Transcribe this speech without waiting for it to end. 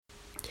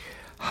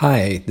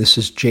Hi, this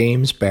is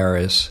James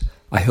Baraz.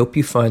 I hope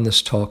you find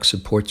this talk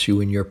supports you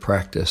in your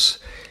practice.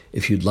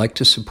 If you'd like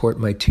to support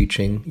my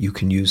teaching, you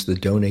can use the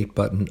donate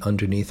button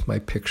underneath my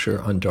picture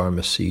on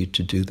Dharma Seed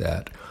to do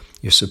that.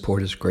 Your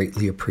support is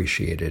greatly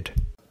appreciated.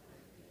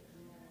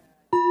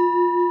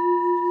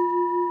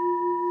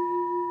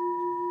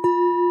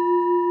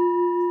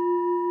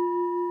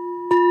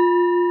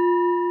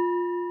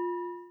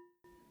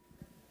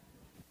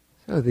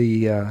 So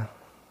the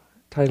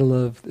title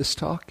of this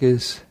talk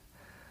is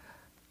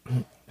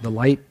The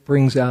Light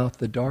Brings Out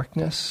the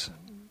Darkness.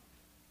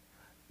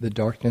 The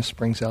darkness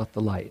brings out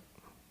the light.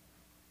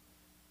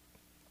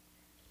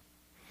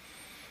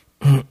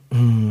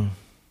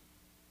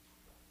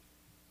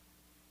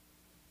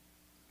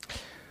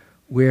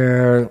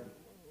 We're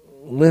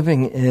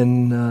living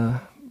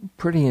in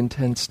pretty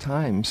intense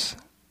times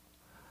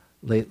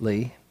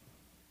lately.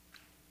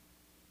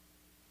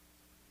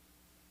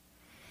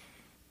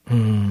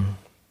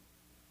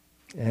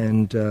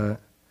 And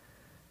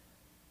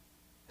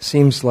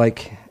seems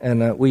like,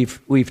 and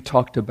we've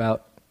talked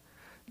about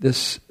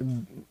this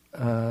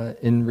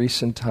in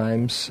recent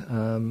times,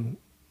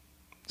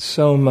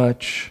 so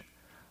much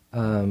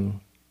of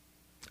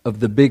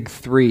the big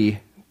three: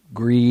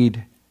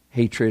 greed,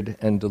 hatred,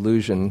 and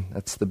delusion.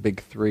 That's the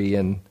big three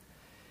in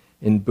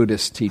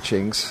Buddhist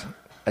teachings: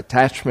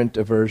 attachment,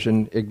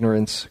 aversion,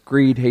 ignorance.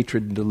 Greed,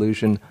 hatred, and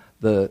delusion,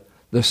 the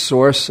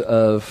source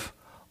of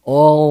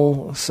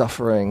all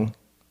suffering,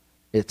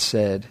 it's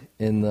said,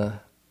 in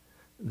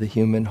the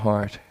human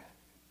heart.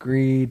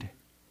 Greed,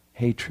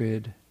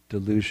 hatred,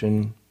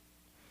 delusion.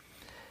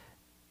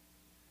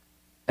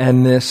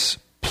 And this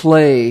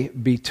play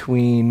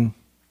between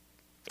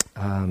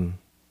the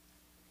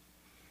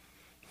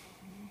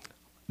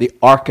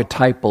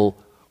archetypal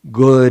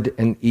good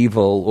and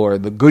evil, or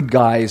the good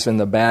guys and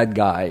the bad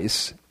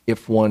guys,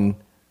 if one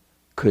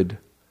could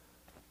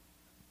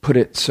put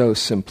it so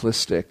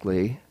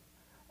simplistically,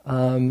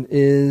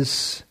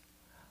 is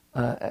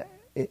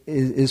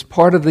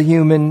part of the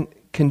human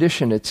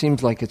condition. It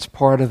seems like it's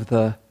part of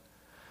the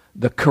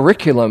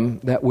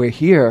curriculum that we're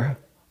here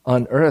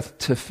on earth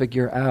to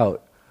figure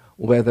out,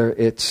 whether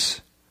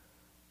it's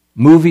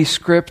movie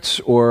scripts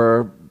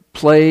or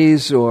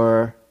plays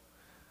or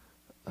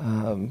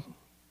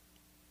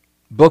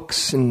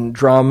books and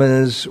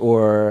dramas,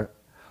 or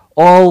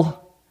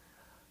all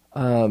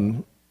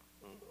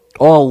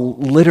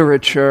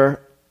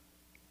literature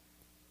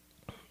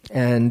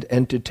and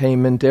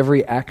entertainment,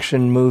 every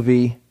action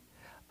movie.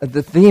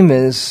 The theme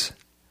is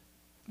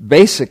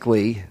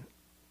basically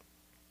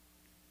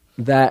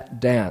that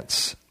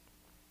dance.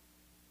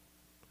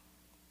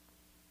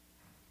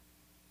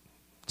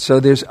 So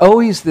there's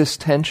always this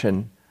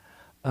tension,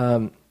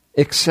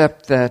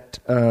 except that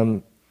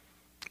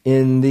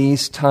in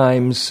these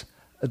times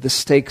the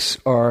stakes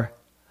are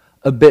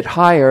a bit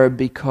higher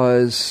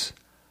because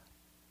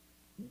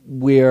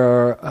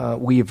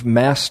we've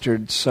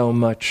mastered so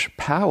much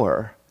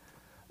power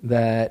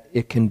that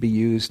it can be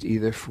used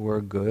either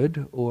for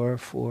good or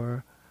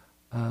for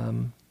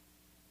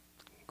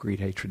greed,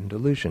 hatred, and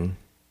delusion.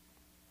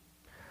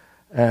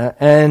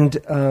 And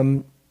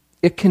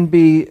it can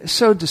be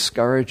so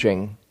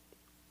discouraging.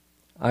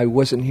 I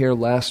wasn't here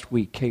last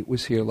week. Kate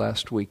was here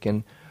last week,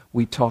 and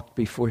we talked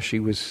before she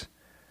was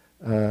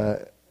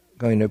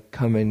going to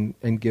come in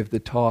and give the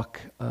talk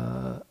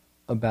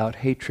about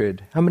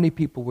hatred. How many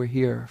people were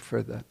here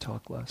for that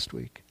talk last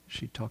week?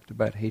 She talked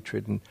about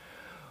hatred, and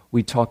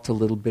we talked a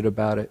little bit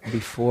about it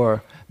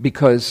before,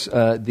 because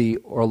the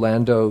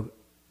Orlando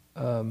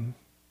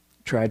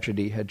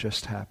tragedy had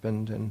just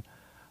happened, and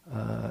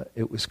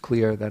it was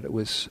clear that it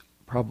was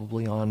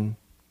probably on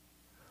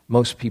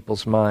most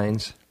people's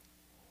minds.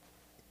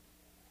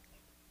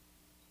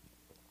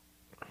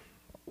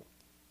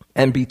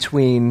 And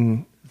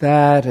between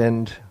that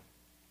and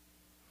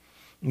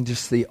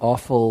just the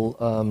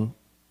awful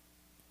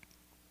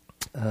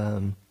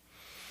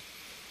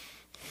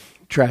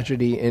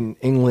tragedy in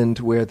England,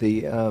 where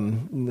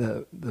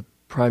the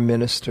Prime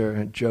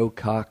Minister, Joe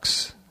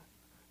Cox,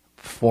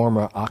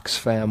 former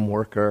Oxfam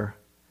worker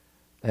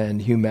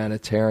and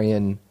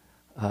humanitarian,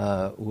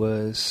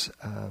 was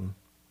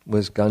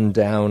gunned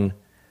down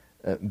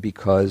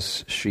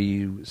because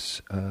she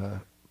was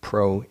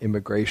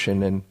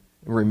pro-immigration and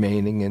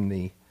remaining in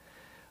the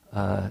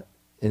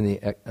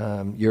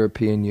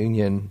European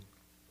Union,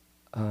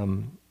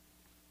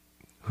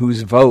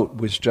 whose vote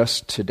was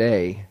just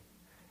today.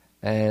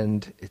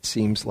 And it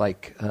seems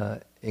like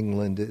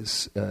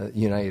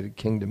United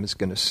Kingdom is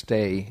going to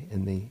stay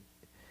in the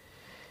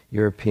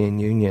European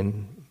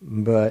Union.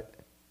 But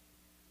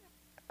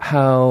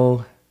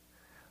how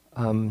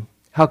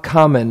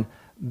common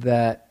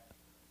that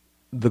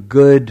the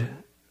good,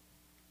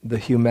 the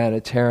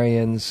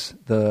humanitarians,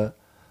 the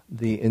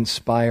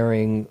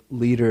inspiring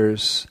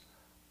leaders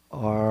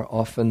are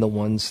often the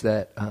ones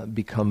that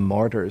become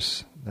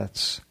martyrs.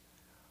 That's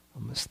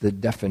almost the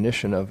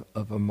definition of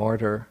a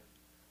martyr.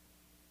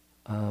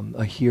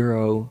 A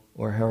hero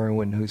or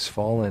heroine who's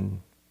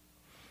fallen.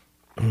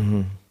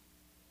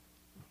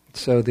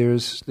 So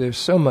there's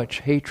so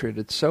much hatred.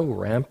 It's so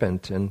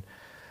rampant and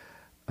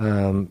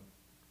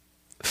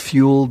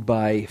fueled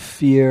by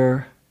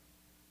fear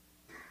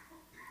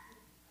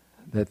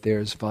that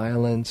there's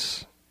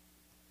violence,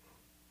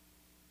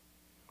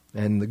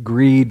 and the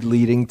greed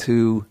leading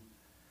to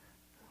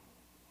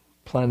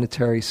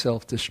planetary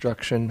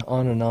self-destruction,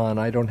 on and on.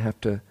 I don't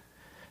have to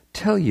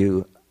tell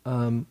you.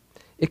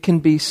 It can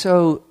be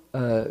so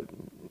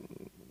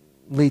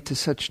lead to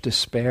such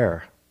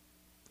despair.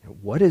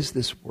 What is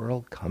this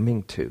world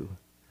coming to?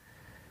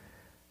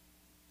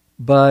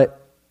 But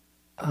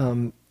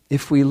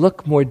if we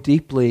look more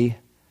deeply,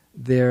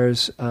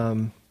 there's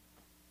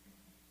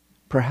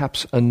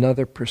perhaps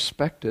another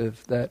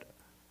perspective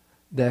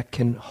that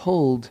can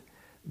hold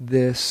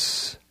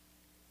this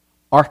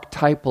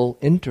archetypal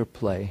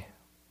interplay.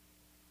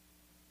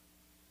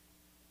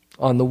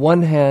 On the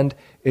one hand,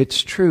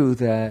 it's true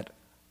that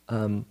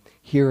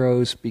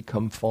heroes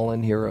become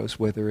fallen heroes,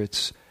 whether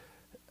it's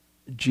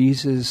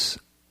Jesus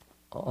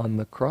on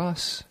the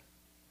cross,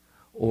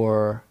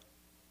 or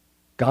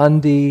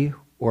Gandhi,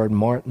 or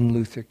Martin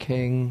Luther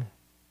King,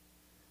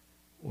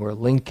 or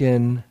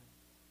Lincoln,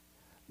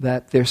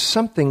 that there's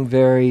something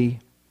very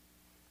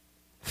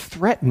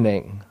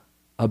threatening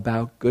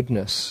about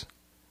goodness,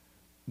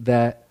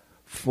 that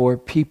for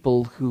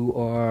people who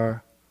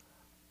are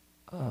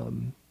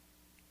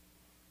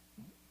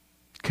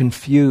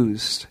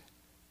confused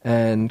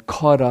and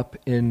caught up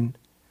in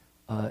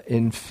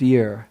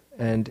fear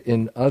and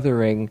in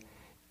othering,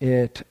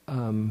 it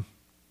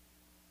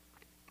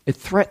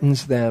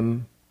threatens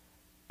them,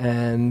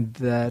 and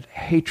that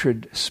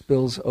hatred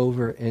spills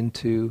over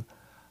into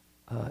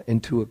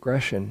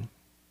aggression.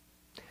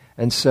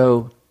 And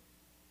so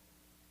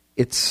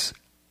it's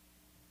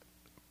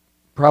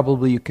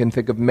probably, you can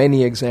think of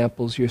many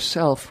examples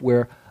yourself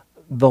where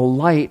the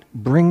light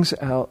brings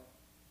out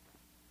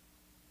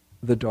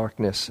the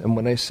darkness. And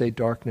when I say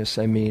darkness,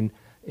 I mean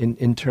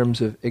in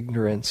terms of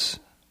ignorance,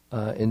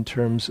 in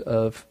terms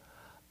of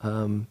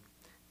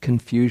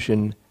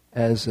confusion,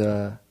 as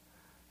the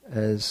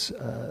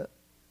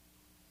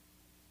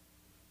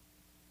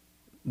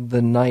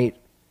night,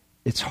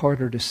 it's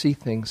harder to see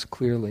things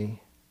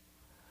clearly.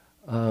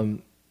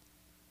 And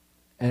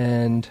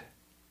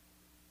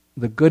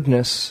the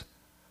goodness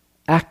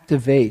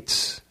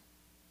activates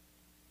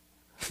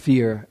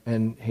fear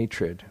and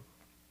hatred.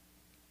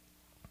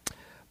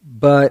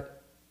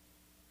 But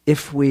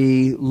if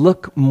we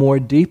look more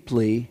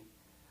deeply,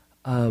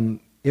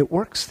 it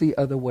works the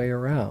other way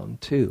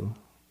around too.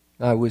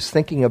 I was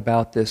thinking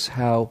about this,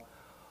 how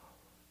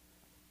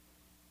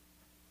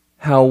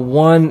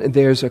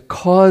there's a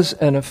cause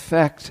and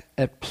effect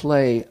at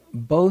play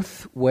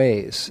both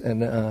ways.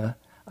 And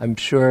I'm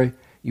sure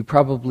you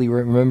probably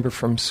remember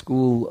from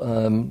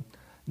school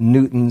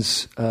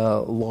Newton's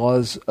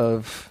laws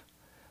of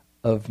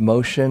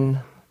motion.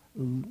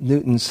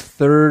 Newton's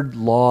third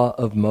law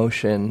of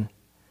motion: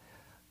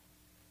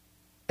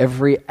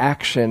 every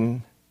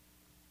action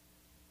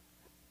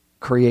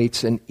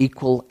creates an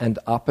equal and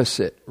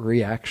opposite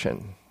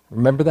reaction.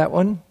 Remember that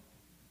one?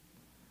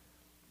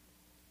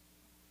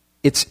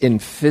 It's in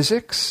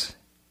physics,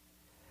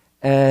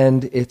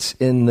 and it's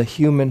in the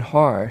human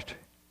heart,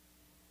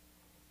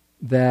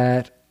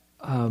 that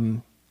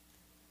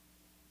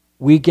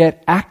we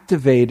get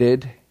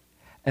activated,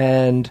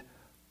 and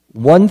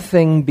one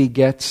thing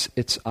begets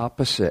its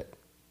opposite.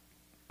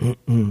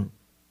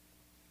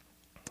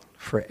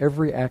 For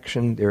every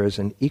action, there is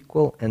an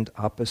equal and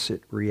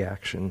opposite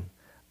reaction.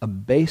 A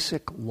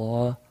basic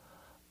law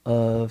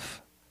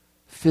of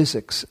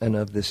physics and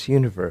of this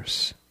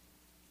universe.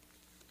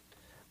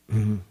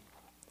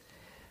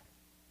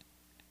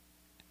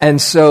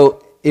 And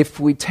so,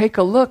 if we take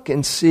a look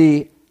and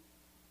see,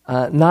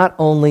 not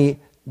only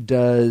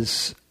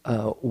does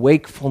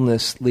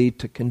wakefulness lead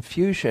to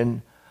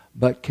confusion,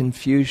 but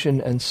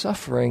confusion and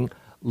suffering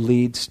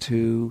leads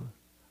to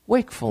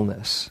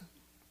wakefulness.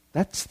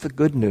 That's the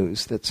good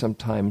news that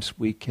sometimes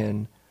we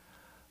can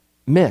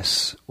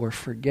miss or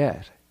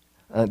forget.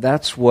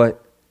 That's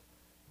what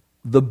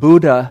the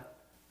Buddha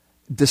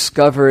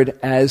discovered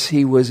as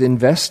he was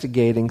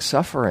investigating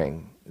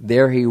suffering.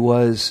 There he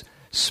was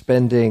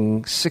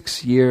spending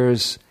 6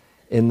 years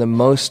in the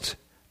most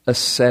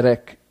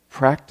ascetic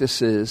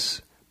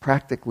practices,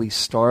 practically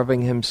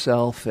starving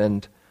himself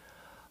and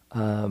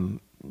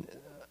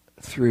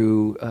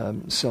through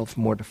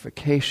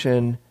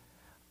self-mortification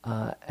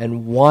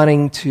and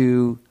wanting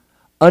to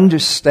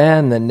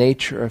understand the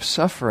nature of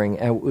suffering.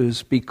 And it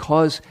was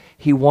because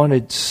he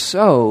wanted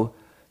so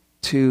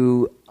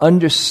to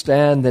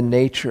understand the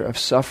nature of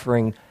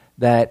suffering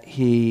that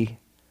he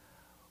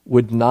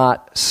would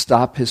not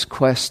stop his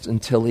quest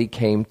until he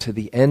came to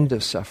the end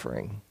of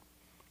suffering.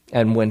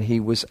 And when he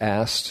was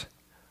asked,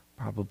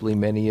 probably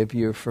many of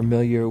you are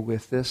familiar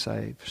with this,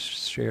 I've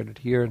shared it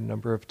here a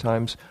number of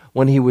times,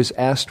 when he was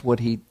asked what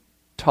he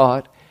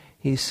taught,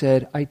 he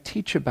said, "I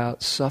teach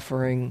about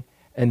suffering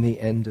and the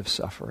end of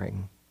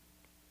suffering."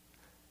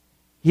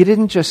 He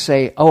didn't just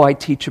say, "Oh, I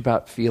teach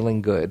about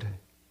feeling good.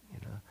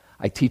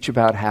 I teach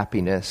about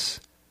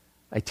happiness.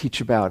 I teach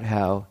about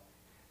how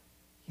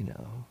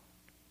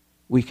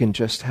we can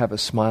just have a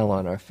smile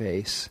on our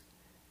face.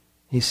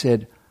 He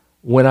said,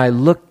 when I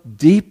look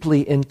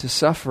deeply into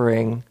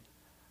suffering,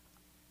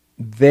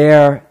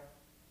 there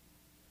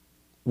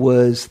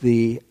was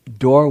the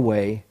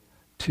doorway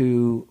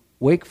to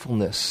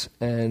wakefulness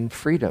and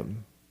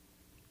freedom.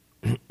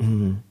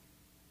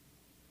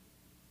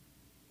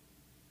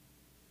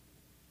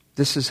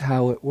 This is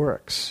how it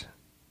works.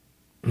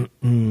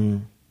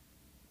 And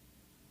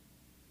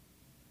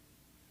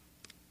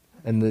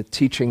the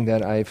teaching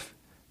that I've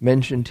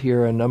mentioned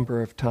here a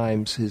number of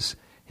times is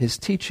his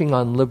teaching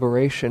on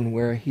liberation,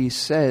 where he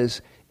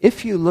says,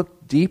 if you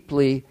look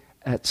deeply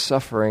at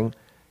suffering,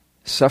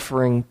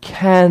 suffering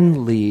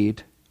can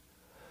lead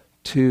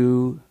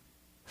to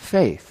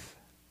faith.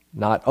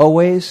 Not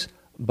always,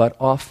 but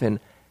often.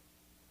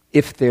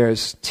 If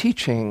there's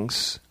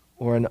teachings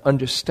or an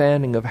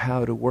understanding of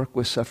how to work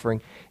with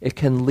suffering, it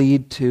can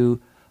lead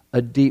to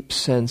a deep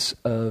sense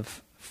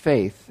of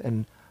faith.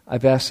 And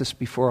I've asked this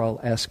before, I'll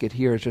ask it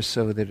here just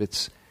so that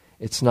it's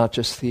not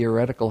just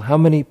theoretical. How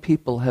many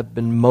people have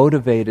been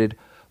motivated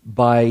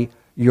by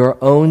your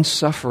own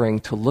suffering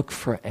to look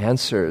for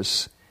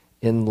answers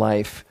in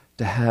life,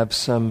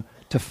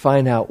 to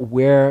find out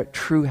where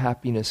true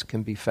happiness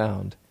can be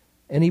found?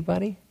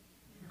 Anybody?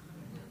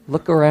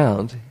 Look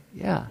around.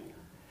 Yeah.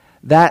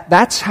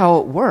 That's how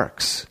it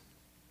works.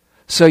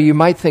 So you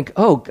might think,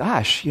 oh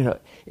gosh,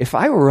 if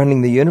I were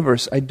running the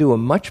universe, I'd do a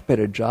much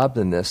better job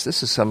than this.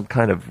 This is some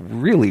kind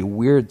of really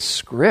weird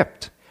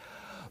script.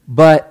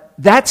 But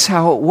that's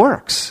how it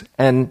works.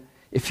 And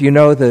if you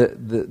know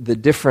the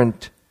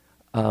different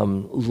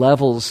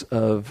levels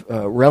of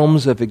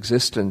realms of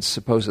existence,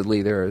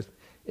 supposedly there are,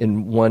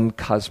 in one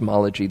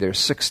cosmology, there's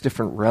 6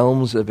 different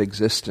realms of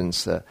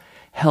existence: the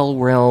hell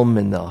realm,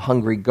 and the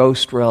hungry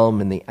ghost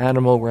realm, and the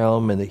animal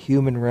realm, and the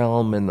human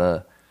realm, and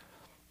the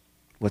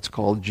what's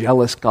called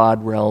jealous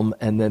god realm,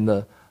 and then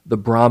the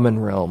Brahman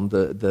realm,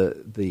 the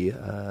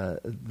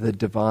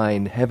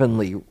divine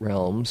heavenly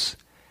realms.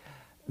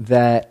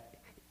 That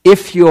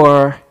if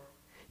you're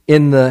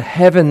in the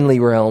heavenly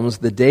realms,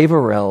 the Deva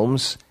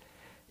realms,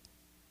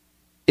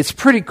 it's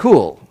pretty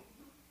cool,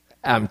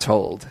 I'm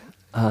told.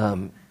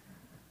 I'll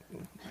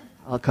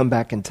come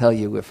back and tell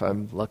you if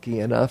I'm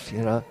lucky enough,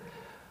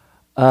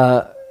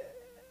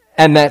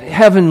 And that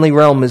heavenly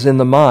realm is in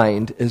the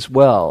mind as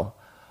well.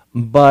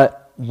 But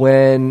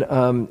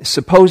when,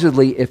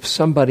 supposedly, if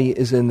somebody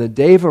is in the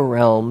Deva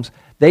realms,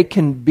 they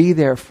can be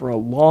there for a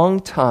long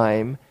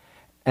time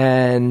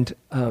and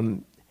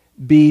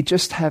be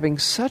just having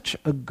such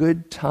a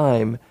good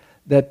time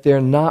that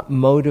they're not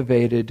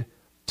motivated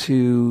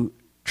to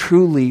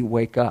truly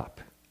wake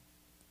up.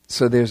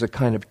 So there's a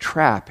kind of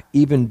trap,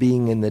 even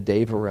being in the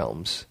Deva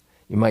realms.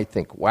 You might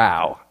think,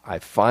 wow, I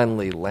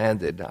finally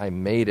landed, I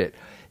made it.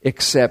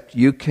 Except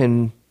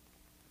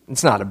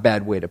it's not a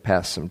bad way to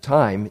pass some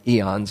time,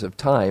 eons of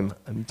time,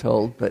 I'm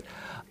told, but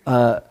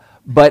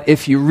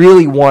if you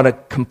really want to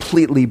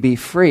completely be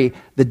free,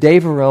 the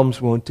Deva realms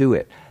won't do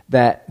it.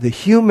 That the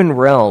human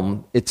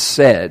realm, it's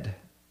said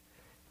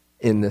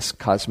in this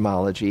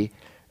cosmology,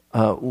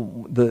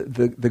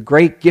 the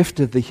great gift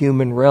of the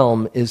human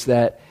realm is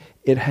that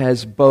it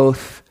has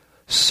both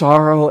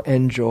sorrow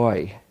and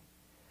joy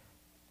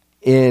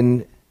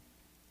in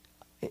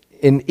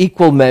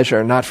equal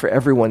measure, not for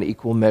everyone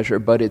equal measure,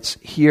 but it's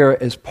here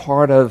as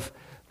part of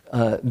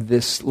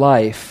this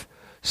life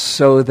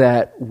so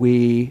that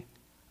we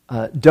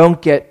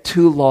don't get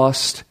too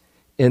lost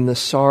in the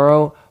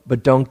sorrow,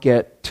 but don't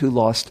get too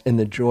lost in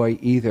the joy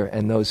either.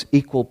 And those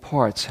equal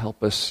parts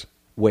help us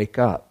wake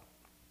up.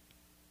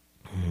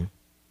 Mm-hmm.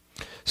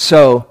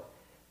 So,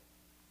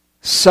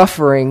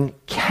 suffering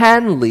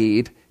can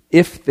lead,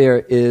 if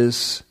there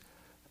is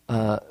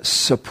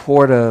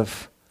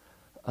supportive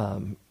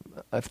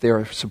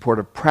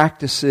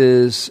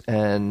practices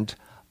and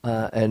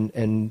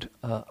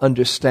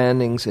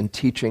understandings and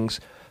teachings,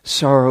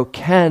 sorrow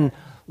can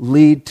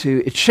lead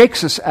to, it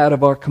shakes us out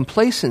of our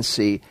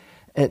complacency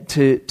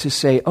to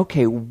say,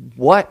 okay,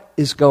 what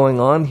is going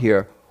on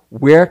here?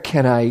 Where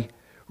can I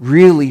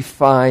really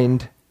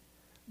find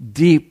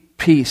deep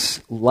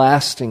peace,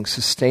 lasting,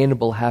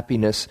 sustainable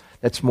happiness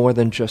that's more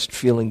than just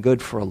feeling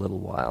good for a little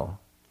while?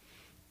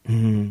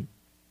 Mm-hmm.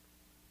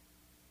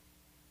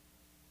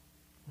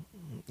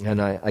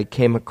 And I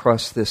came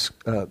across this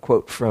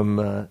quote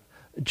from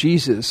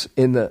Jesus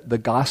in the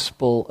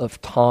Gospel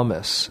of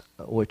Thomas,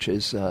 which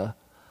is a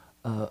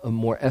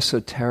more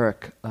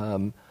esoteric,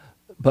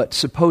 but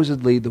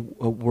supposedly the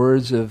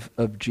words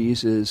of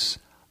Jesus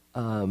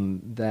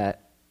that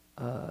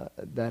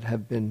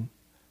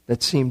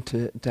seem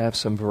to have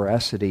some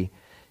veracity.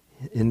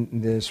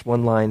 In this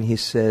one line, he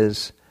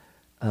says,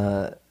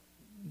 "The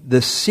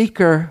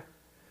seeker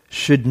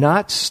should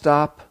not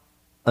stop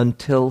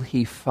until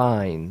he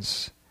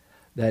finds."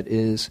 That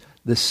is,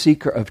 the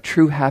seeker of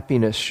true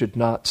happiness should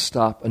not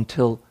stop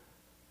until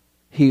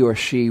he or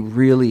she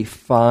really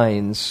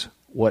finds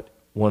what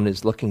one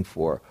is looking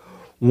for.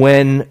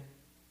 When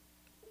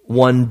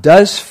one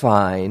does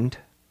find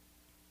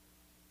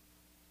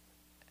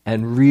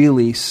and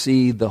really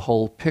see the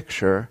whole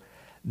picture,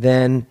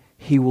 then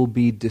he will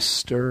be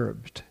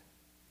disturbed.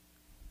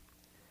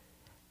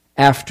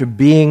 After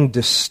being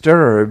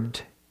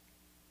disturbed,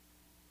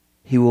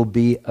 he will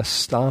be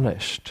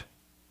astonished.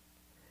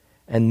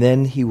 And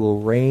then he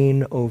will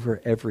reign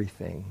over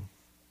everything.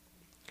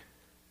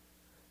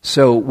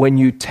 So when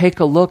you take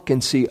a look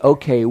and see,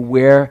 okay,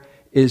 where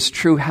is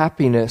true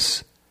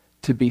happiness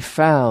to be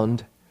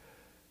found,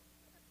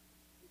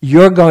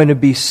 you're going to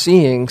be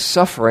seeing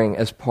suffering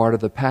as part of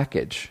the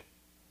package.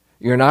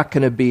 You're not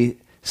going to be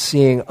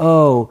seeing,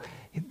 oh,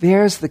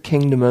 there's the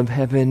kingdom of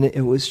heaven.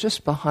 It was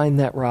just behind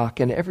that rock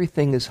and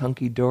everything is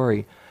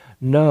hunky-dory.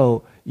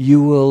 No,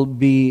 you will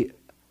be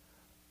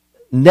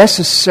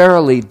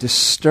necessarily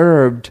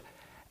disturbed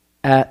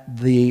at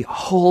the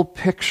whole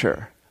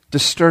picture,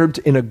 disturbed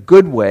in a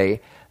good way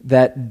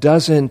that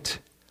doesn't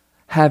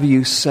have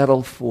you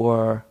settle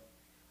for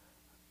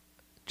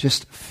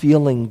just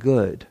feeling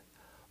good,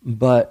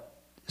 but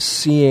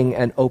seeing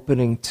and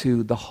opening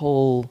to the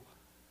whole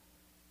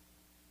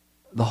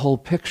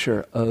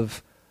picture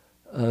of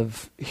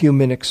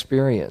human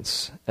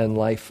experience and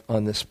life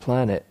on this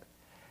planet.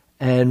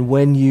 And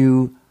when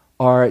you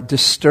are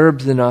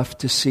disturbed enough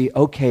to see,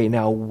 okay,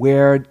 now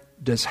where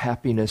does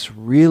happiness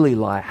really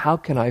lie? How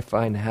can I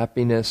find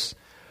happiness,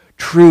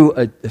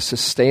 a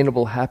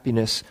sustainable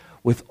happiness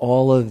with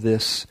all of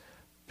this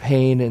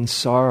pain and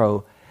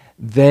sorrow?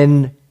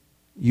 Then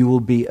you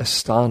will be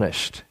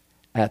astonished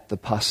at the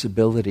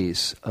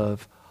possibilities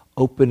of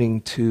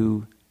opening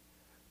to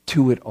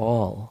it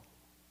all.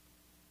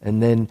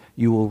 And then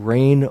you will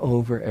reign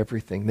over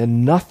everything.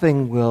 Then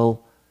nothing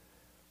will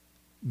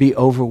be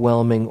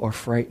overwhelming or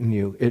frighten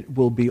you. It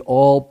will be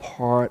all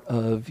part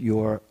of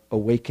your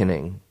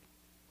awakening.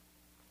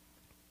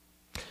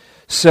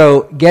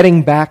 So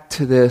getting back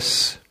to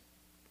this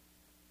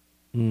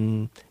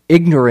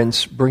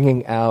ignorance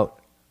bringing out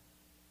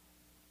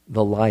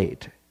the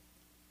light.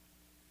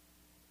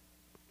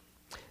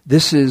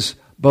 This is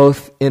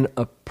both in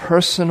a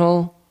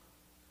personal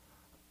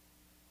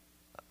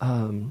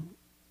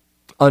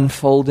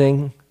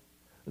unfolding,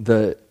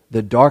 the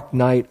dark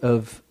night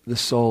of the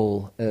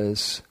soul,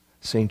 as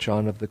St.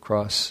 John of the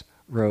Cross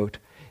wrote,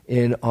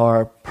 in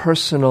our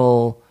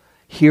personal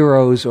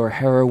heroes or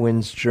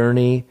heroines'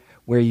 journey,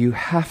 where you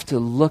have to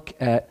look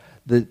at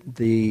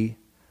the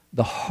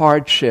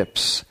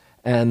hardships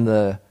and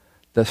the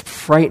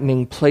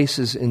frightening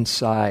places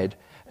inside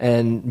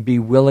and be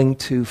willing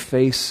to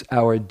face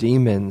our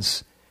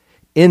demons.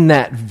 In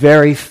that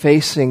very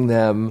facing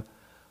them,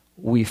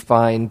 we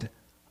find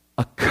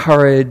a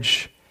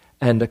courage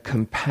and a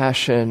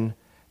compassion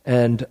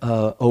and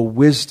a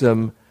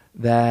wisdom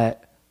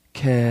that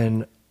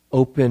can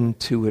open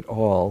to it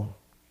all.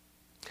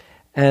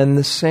 And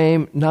the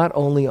same not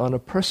only on a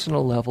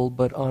personal level,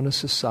 but on a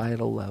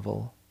societal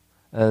level.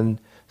 And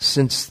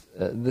since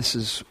this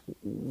is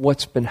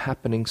what's been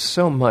happening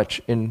so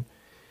much in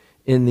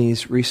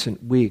these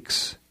recent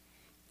weeks,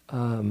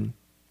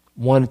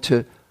 wanted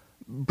to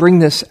bring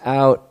this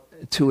out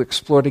to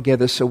explore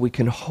together so we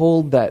can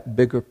hold that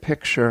bigger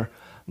picture,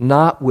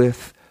 not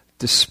with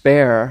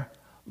despair,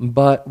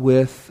 but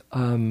with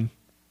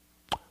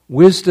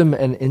wisdom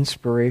and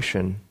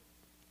inspiration.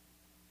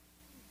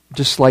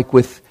 Just like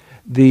with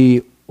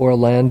the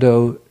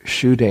Orlando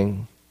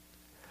shooting,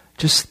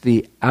 just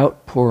the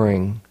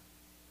outpouring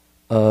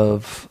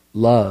of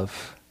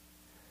love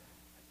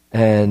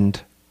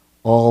and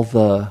all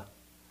the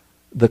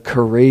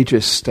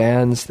courageous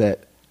stands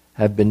that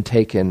have been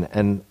taken.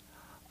 And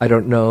I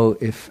don't know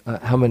if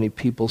how many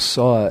people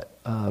saw it,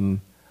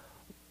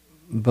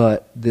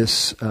 but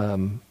this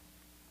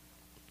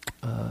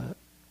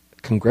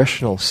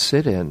congressional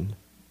sit-in,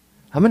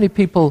 how many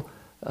people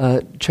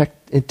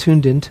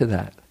tuned into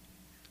that?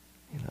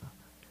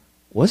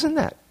 Wasn't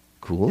that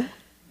cool?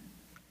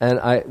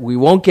 And we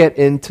won't get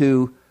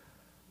into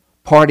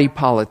party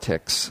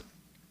politics.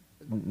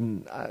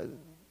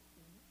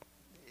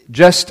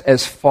 Just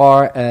as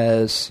far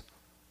as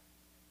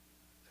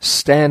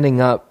standing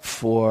up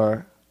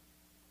for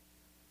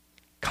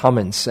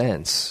common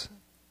sense,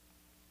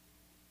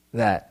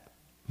 that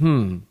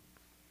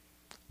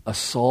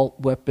assault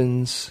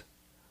weapons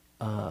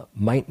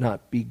might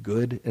not be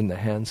good in the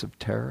hands of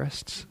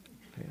terrorists.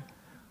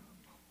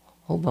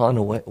 Hold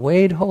on,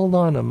 Wade, hold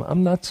on.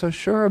 I'm not so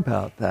sure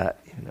about that,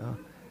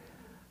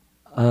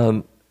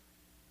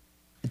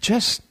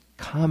 just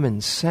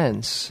common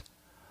sense.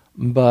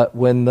 But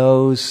when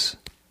those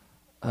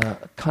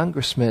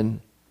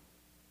congressmen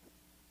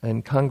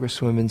and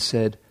congresswomen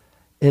said,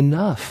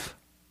 enough,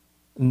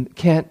 and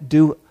can't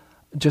do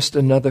just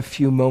another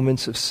few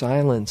moments of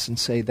silence and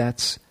say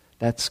that's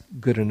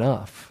good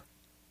enough.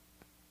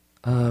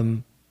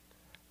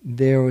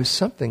 There was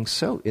something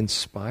so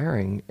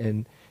inspiring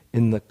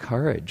in the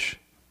courage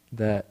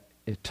that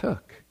it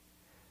took.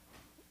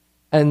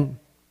 And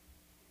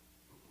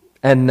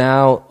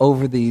now,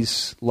 over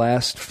these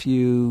last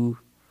few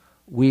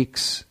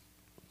weeks,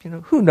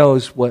 who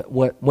knows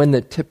when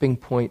the tipping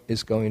point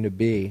is going to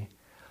be,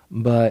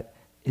 but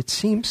it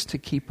seems to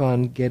keep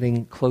on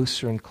getting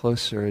closer and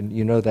closer. And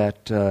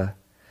that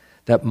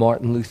that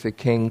Martin Luther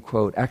King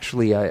quote.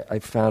 Actually, I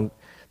found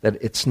that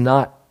it's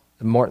not,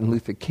 Martin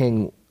Luther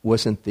King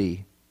wasn't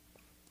the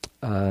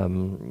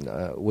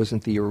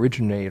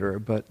originator,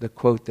 but the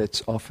quote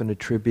that's often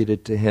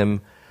attributed to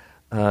him,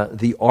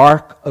 "The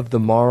arc of the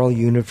moral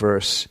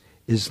universe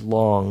is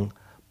long,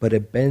 but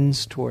it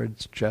bends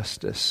towards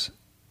justice,"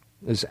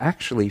 is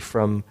actually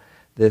from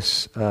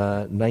this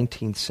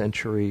 19th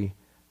century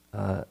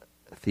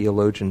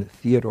theologian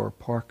Theodore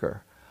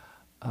Parker.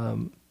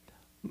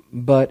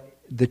 But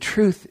the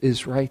truth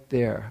is right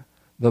there.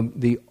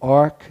 The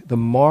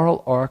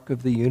moral arc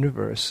of the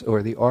universe,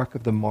 or the arc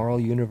of the moral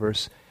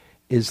universe,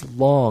 is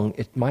long.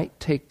 It might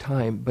take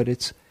time, but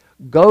it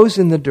goes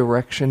in the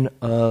direction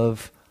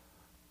of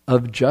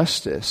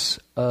justice,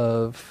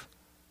 of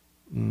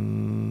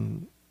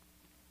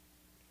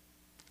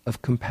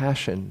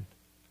compassion,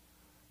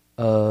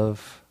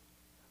 of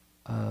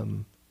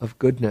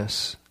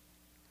goodness.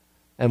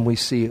 And we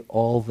see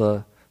all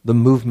the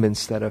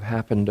movements that have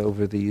happened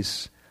over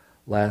these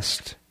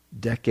last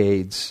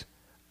decades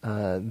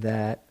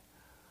that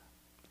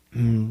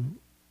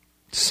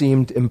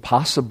seemed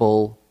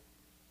impossible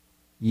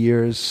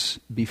years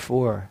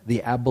before.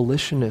 The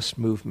abolitionist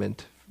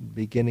movement,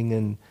 beginning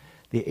in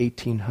the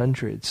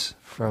 1800s,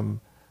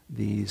 from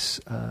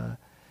these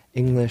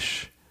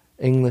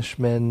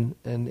Englishmen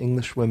and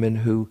Englishwomen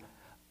who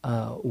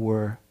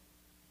were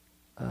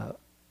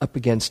up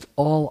against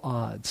all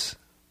odds.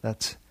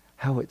 That's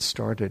how it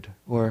started.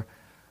 Or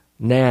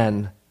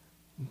Nan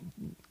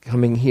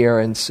coming here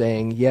and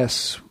saying,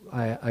 "Yes,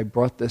 I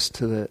brought this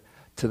to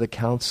the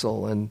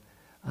council," and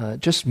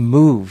just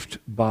moved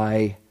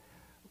by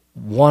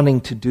wanting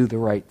to do the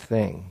right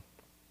thing.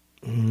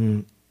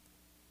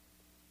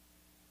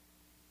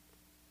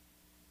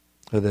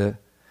 Or the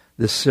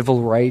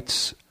civil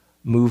rights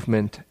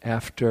movement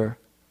after,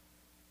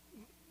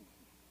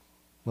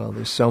 well,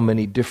 there's so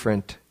many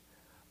different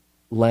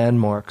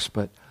landmarks,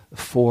 but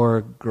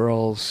 4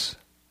 girls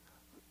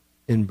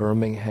in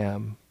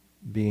Birmingham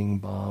being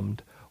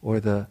bombed, or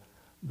the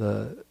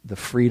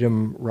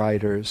Freedom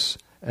Riders,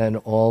 and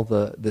all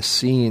the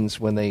scenes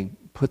when they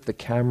put the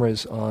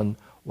cameras on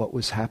what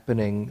was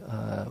happening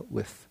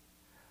with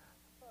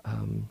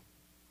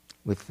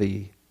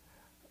the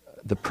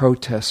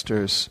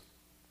protesters,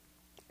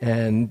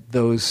 and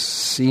those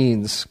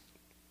scenes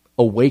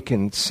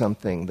awakened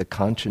something, the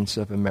conscience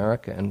of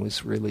America, and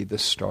was really the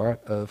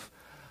start of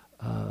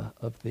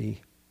the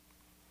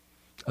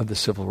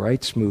civil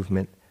rights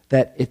movement.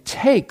 That it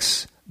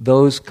takes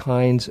those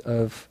kinds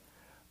of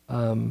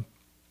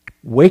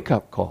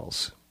wake-up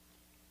calls.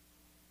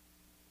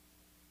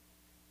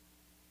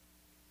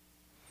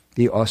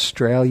 The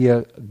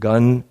Australia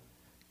gun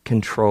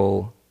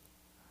control,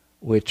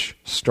 which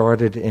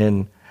started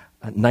in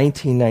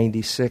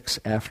 1996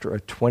 after a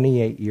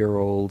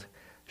 28-year-old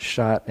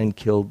shot and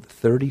killed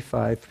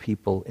 35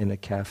 people in a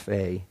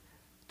cafe,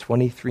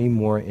 23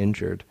 more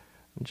injured.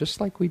 And just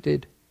like we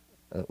did,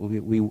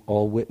 we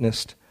all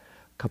witnessed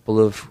a couple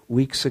of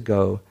weeks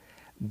ago,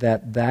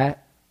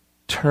 that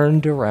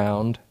turned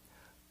around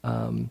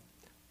a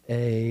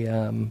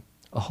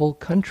whole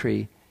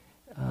country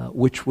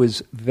which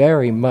was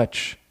very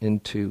much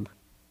into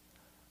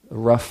a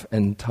rough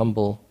and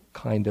tumble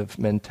kind of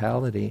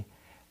mentality.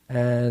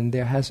 And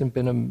there hasn't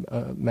been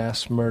a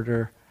mass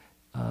murder.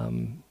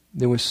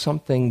 There was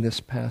something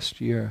this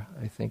past year,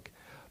 I think,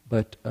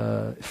 but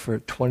for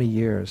 20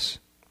 years.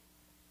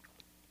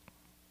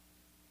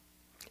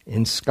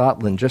 In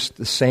Scotland, just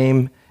the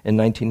same, in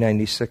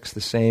 1996,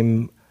 the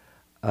same,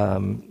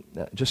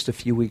 just a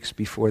few weeks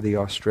before the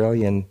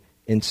Australian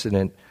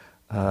incident,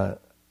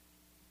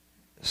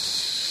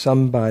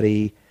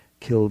 somebody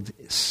killed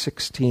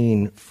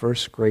 16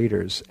 first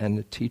graders and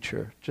a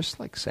teacher, just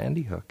like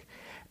Sandy Hook.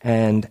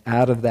 And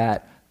out of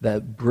that,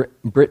 the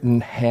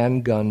Britain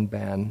handgun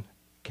ban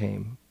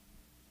came.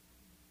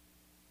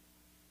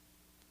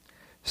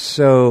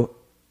 So,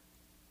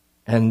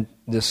 and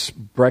this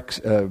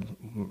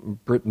Britain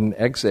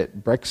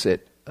Brexit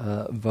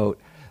vote,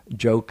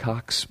 Joe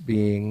Cox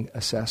being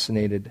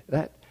assassinated,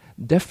 that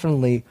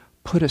definitely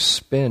put a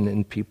spin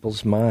in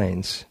people's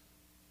minds.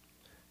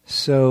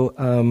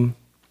 So,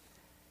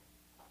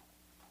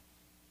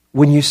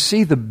 when you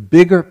see the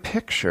bigger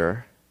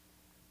picture,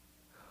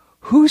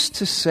 who's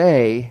to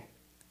say,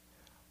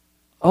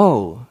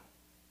 oh,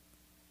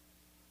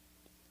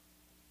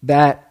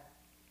 that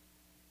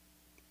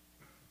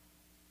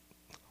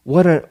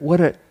what a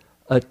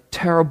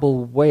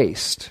terrible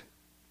waste.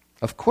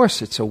 Of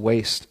course it's a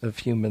waste of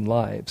human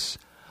lives,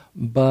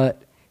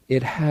 but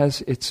it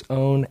has its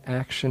own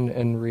action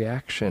and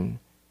reaction.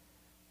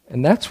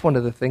 And that's one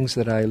of the things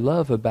that I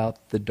love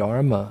about the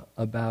Dharma,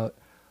 about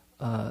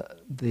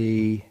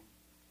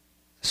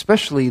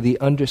especially the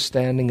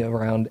understanding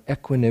around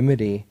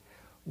equanimity,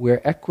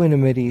 where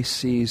equanimity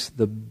sees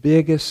the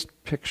biggest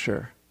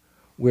picture,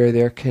 where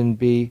there can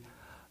be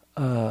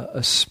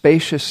a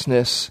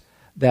spaciousness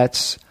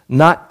that's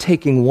not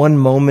taking one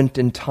moment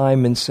in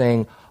time and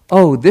saying,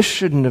 oh, this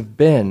shouldn't have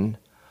been,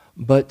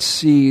 but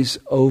sees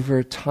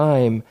over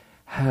time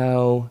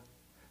how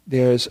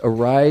there's a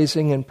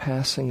rising and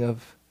passing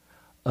of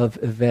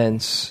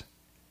events,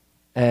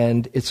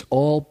 and it's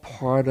all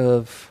part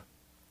of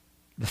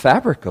the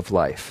fabric of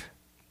life.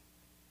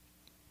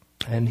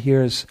 And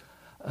here's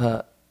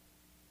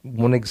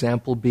one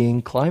example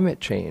being climate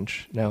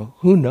change. Now,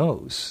 who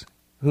knows?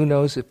 Who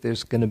knows if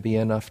there's going to be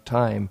enough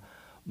time?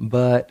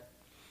 But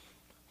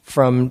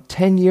from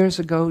 10 years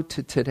ago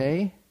to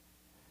today,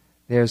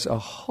 there's a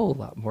whole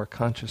lot more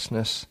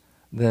consciousness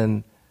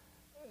than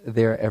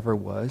there ever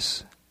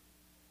was.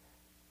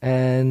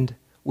 And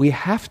we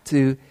have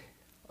to,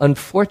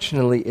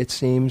 unfortunately, it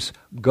seems,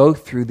 go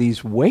through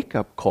these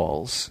wake-up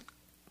calls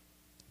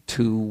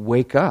to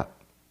wake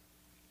up.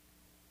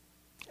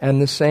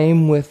 And the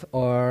same with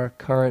our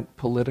current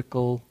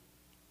political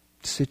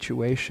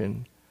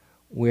situation,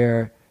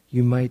 where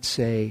you might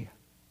say,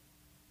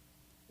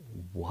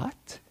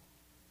 what?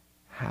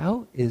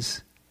 How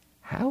is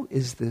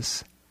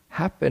this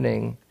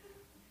happening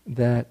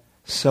that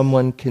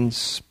someone can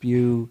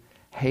spew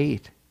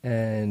hate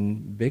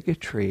and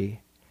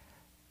bigotry,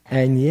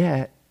 and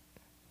yet,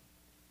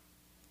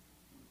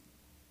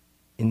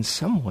 in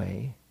some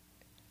way,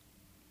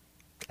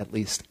 at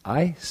least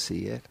I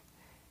see it,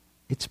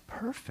 it's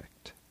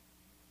perfect.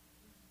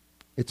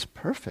 It's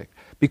perfect.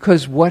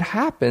 Because what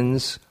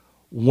happens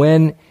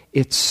when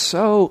it's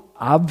so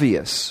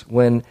obvious,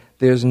 when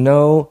there's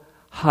no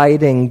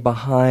hiding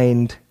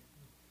behind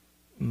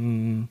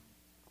a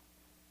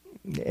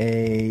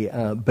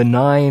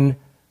benign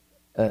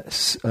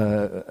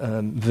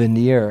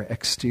veneer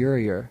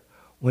exterior,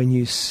 when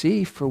you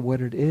see for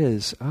what it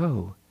is,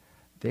 oh,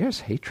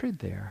 there's hatred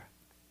there.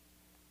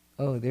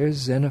 Oh,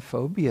 there's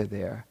xenophobia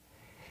there.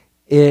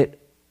 It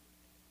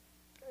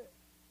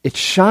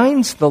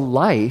shines the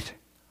light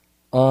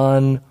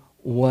on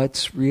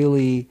what's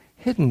really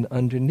hidden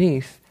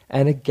underneath,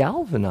 and it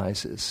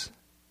galvanizes.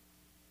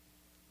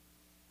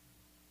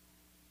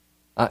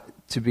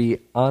 To be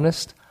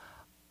honest,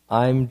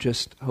 I'm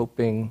just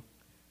hoping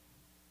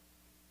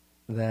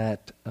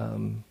that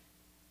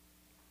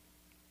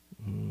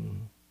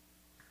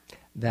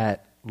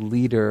that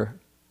leader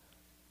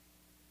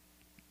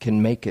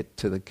can make it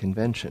to the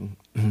convention.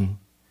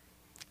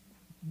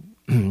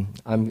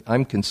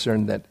 I'm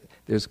concerned that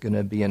there's going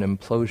to be an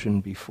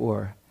implosion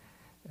before,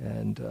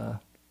 and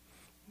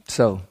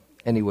so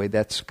anyway,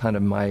 that's kind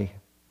of my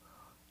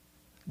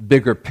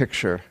bigger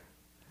picture.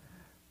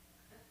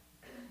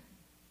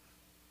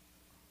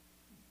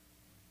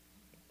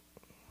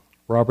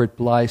 Robert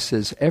Bly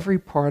says, every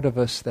part of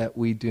us that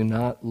we do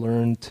not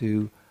learn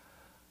to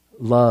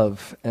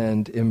love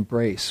and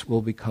embrace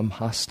will become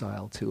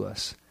hostile to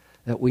us.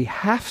 That we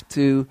have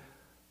to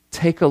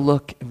take a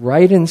look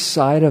right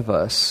inside of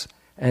us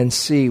and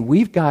see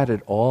we've got it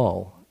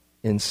all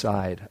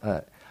inside.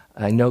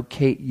 I know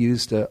Kate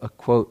used a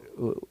quote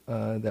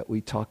that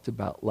we talked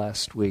about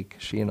last week.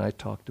 She and I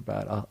talked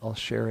about. I'll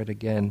share it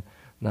again.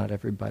 Not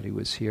everybody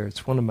was here.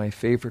 It's one of my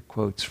favorite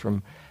quotes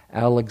from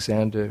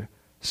Alexander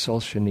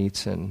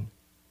Solzhenitsyn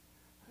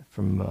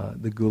from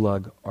the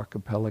Gulag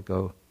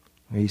Archipelago.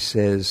 He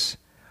says,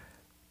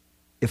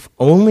 if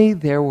only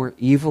there were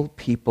evil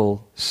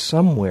people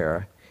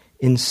somewhere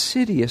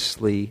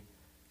insidiously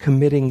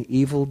committing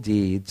evil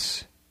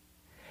deeds,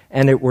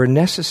 and it were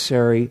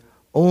necessary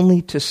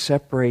only to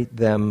separate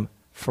them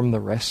from the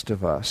rest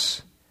of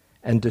us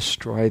and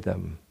destroy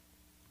them.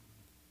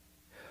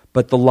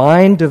 But the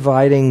line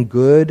dividing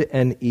good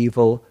and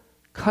evil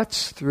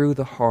cuts through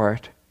the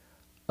heart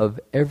of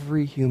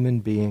every human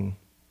being.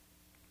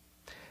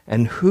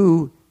 And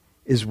who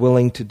is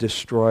willing to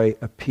destroy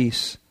a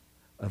piece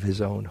of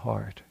his own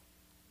heart?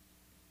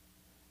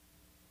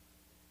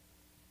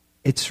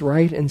 It's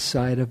right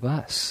inside of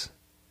us.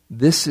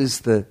 This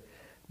is the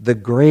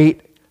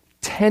great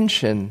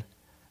tension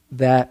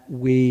that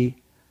we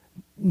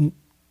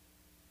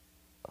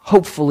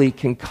hopefully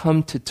can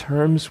come to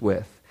terms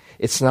with.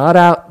 It's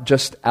not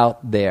just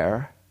out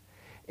there.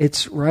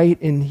 It's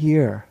right in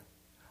here.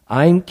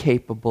 I'm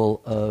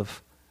capable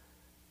of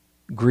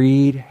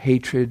greed,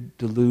 hatred,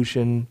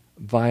 delusion,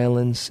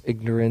 violence,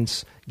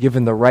 ignorance.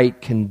 Given the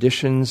right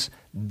conditions,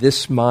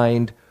 this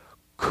mind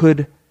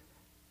could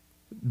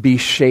be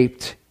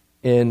shaped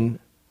in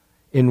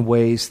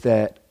ways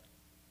that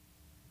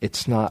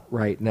it's not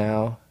right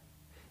now.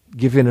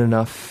 Given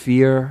enough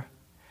fear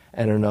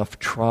and enough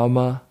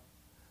trauma,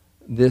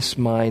 this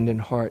mind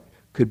and heart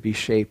could be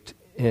shaped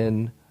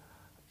in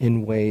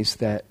ways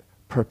that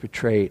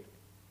perpetrate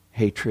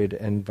hatred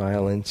and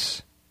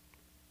violence.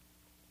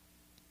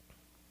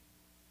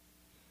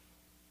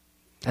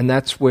 And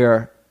that's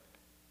where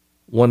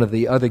one of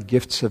the other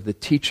gifts of the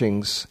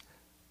teachings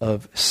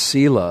of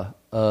Sila,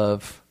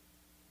 of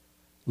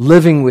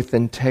living with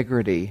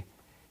integrity,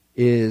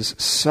 is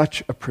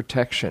such a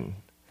protection.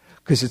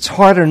 Because it's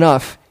hard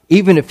enough,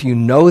 even if you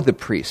know the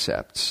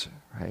precepts,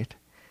 right?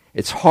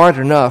 It's hard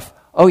enough,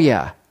 oh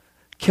yeah,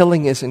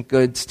 killing isn't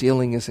good,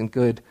 stealing isn't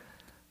good,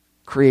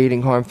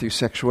 creating harm through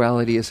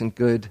sexuality isn't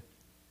good,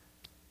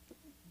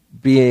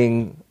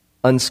 being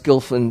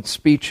unskillful in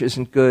speech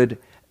isn't good,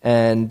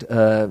 and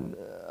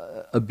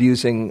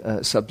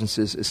abusing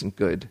substances isn't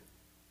good.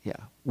 Yeah,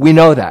 we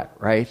know that,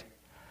 right?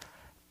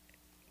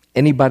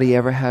 Anybody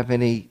ever have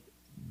any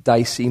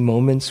dicey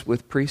moments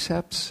with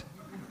precepts?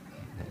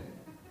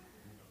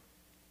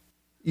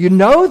 You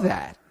know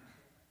that.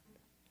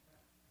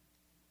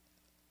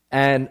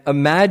 And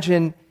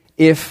imagine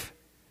if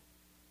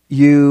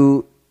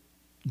you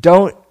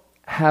don't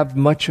have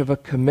much of a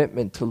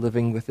commitment to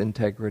living with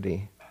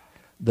integrity.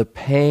 The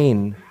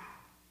pain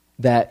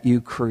that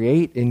you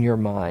create in your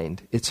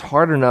mind, it's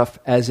hard enough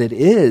as it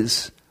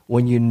is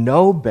when you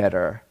know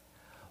better,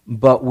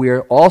 but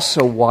we're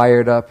also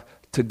wired up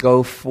to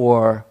go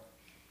for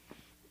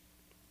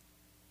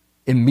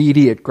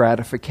immediate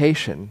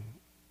gratification.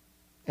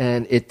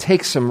 And it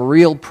takes some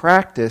real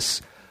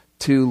practice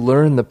to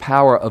learn the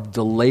power of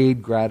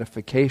delayed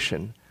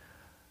gratification,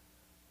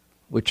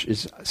 which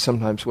is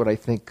sometimes what I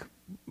think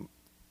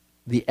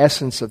the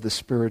essence of the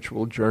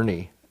spiritual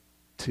journey,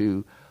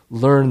 to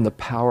learn the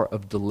power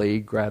of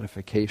delayed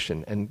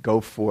gratification and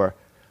go for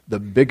the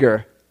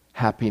bigger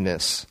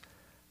happiness,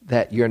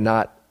 that you're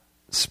not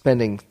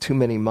spending too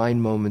many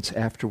mind moments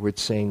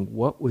afterwards saying,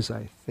 what was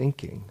I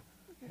thinking?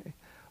 Okay.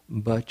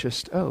 But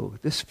just, oh,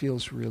 this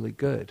feels really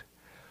good.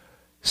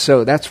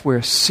 So that's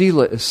where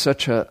sila is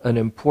such an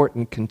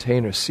important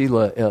container.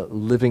 Sila,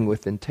 living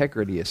with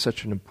integrity, is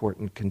such an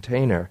important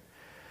container.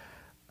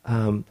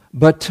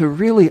 But to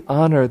really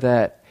honor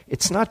that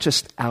it's not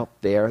just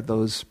out there,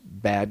 those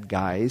bad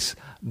guys.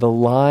 The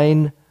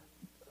line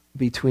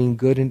between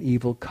good and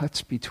evil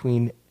cuts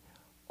between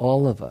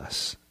all of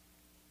us.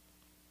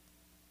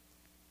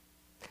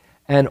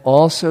 And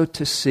also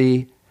to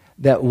see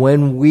that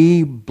when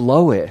we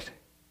blow it,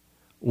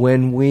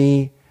 when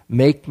we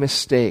make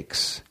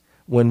mistakes,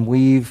 when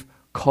we've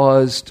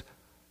caused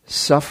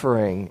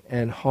suffering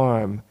and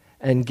harm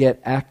and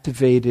get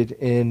activated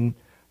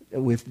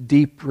with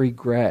deep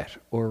regret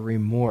or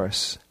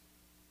remorse,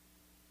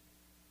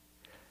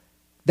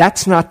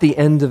 that's not the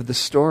end of the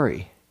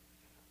story.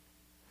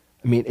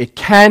 I mean, it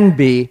can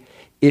be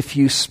if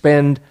you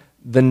spend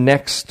the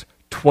next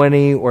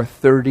 20 or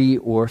 30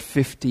 or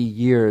 50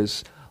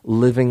 years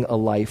living a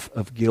life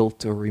of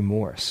guilt or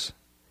remorse.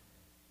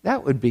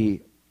 That would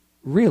be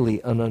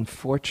really an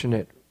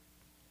unfortunate,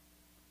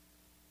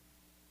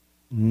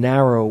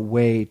 narrow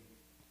way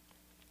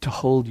to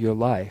hold your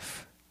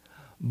life.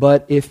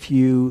 But if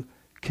you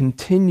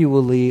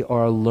continually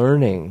are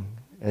learning,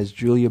 as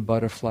Julia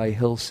Butterfly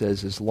Hill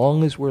says, as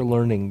long as we're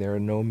learning, there are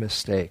no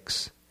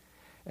mistakes.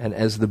 And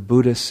as the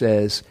Buddha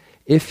says,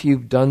 if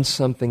you've done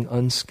something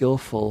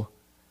unskillful,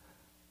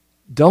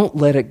 don't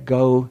let it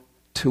go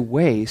to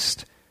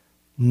waste.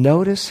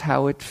 Notice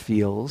how it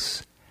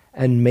feels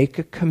and make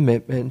a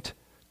commitment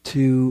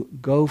to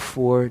go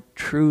for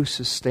true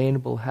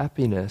sustainable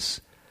happiness.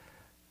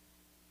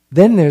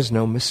 Then there's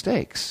no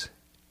mistakes.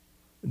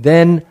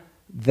 Then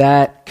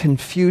that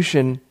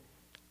confusion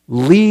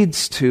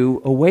leads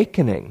to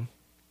awakening.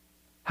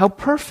 How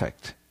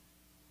perfect,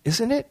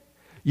 isn't it?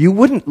 You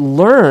wouldn't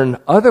learn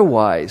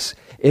otherwise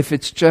if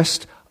it's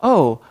just,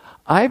 oh,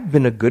 I've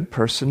been a good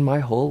person my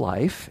whole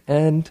life,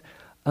 and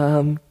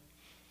I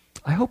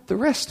hope the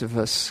rest of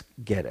us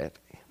get it.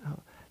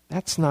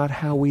 That's not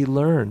how we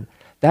learn.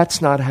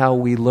 That's not how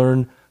we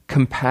learn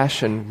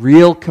compassion,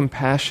 real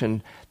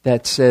compassion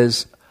that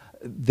says,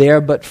 there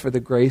but for the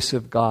grace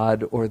of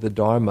God or the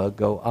Dharma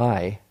go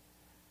I.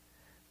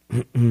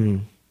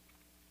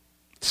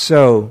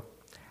 So,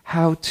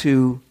 how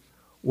to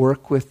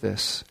work with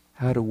this?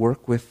 How to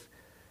work with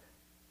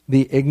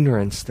the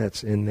ignorance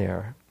that's in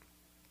there?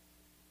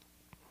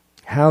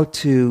 How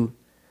to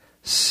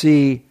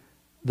see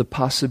the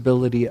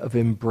possibility of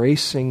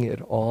embracing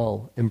it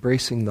all,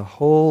 embracing the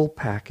whole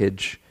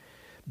package,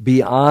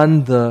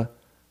 beyond the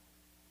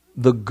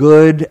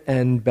good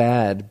and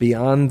bad,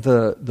 beyond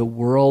the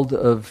world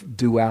of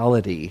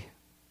duality.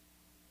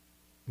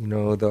 You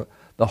know,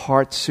 the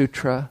Heart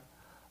Sutra,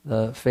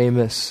 the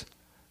famous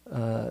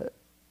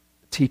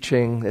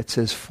teaching that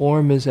says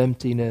form is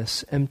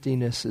emptiness,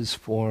 emptiness is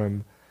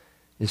form,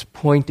 is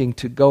pointing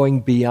to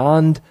going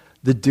beyond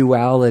the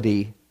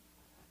duality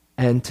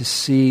and to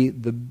see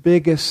the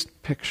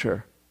biggest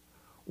picture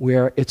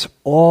where it's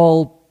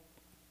all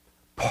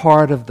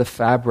part of the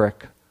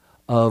fabric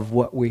of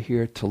what we're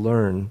here to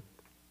learn.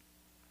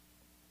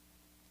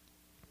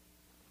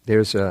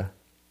 There's a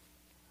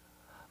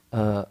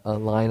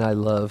line I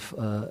love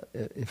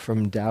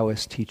from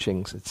Taoist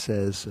teachings. It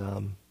says,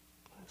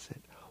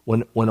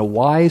 when a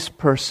wise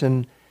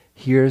person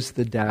hears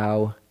the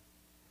Tao,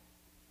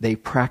 they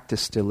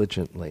practice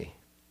diligently.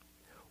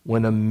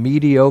 When a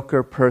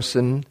mediocre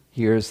person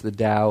hears the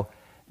Tao,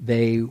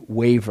 they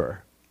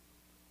waver.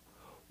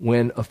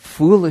 When a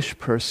foolish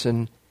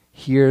person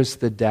hears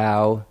the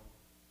Tao,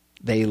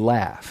 they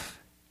laugh.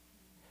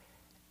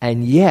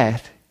 And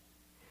yet,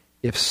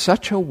 if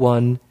such a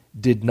one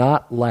did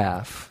not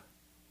laugh,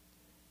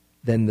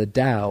 then the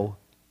Tao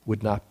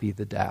would not be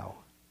the Tao.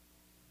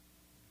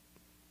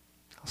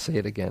 I'll say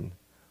it again.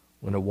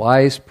 When a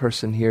wise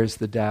person hears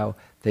the Tao,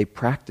 they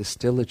practice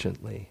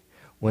diligently.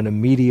 When a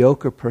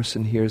mediocre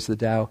person hears the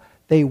Tao,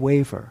 they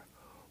waver.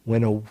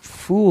 when a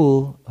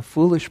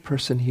foolish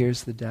person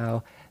hears the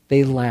Tao,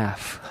 they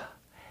laugh.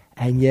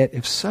 And yet,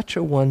 if such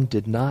a one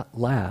did not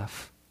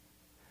laugh,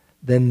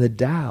 then the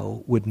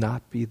Tao would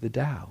not be the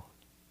Tao.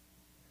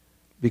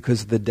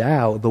 Because the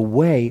Tao, the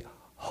way,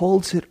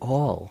 holds it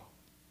all.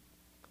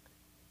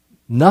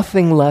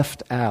 Nothing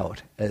left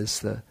out,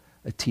 as a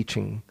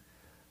teaching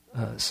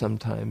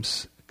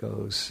sometimes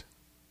goes.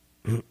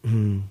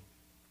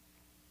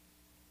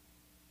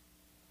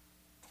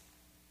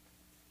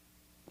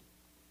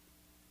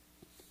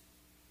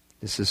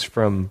 This is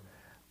from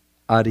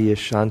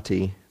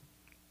Adyashanti.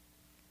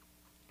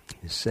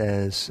 He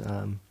says,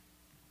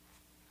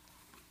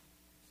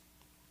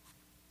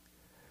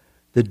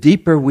 the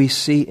deeper we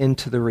see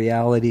into the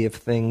reality of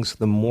things,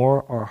 the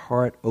more our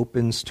heart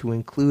opens to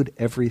include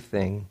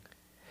everything.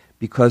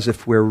 Because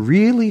if we're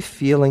really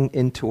feeling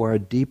into our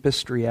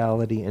deepest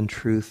reality and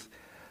truth,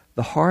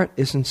 the heart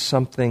isn't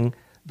something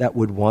that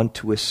would want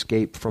to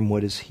escape from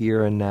what is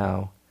here and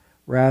now.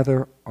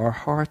 Rather, our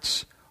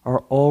hearts are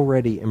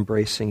already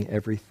embracing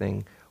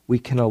everything. We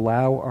can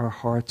allow our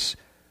hearts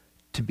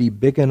to be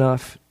big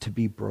enough to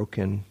be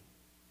broken.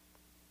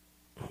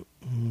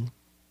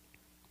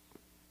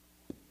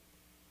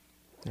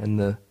 And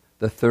the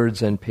third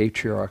Zen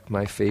patriarch,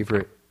 my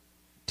favorite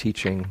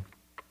teaching,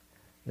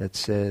 that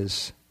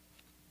says,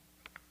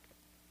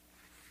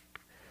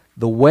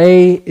 the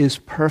way is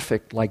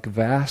perfect like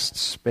vast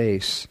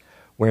space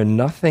where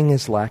nothing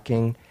is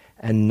lacking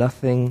and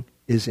nothing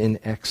is in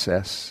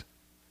excess.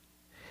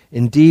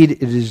 Indeed,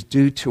 it is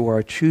due to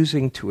our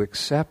choosing to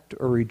accept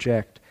or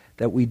reject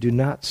that we do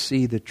not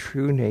see the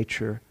true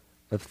nature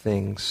of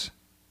things.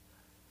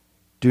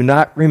 Do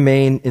not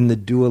remain in the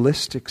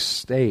dualistic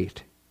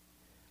state.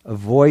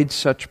 Avoid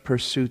such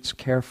pursuits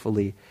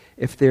carefully.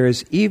 If there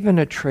is even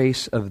a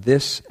trace of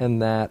this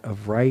and that,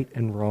 of right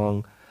and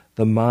wrong,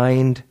 the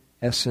mind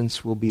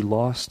essence will be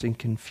lost in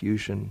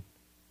confusion.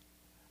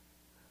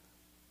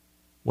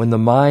 When the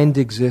mind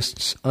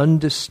exists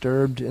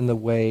undisturbed in the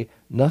way,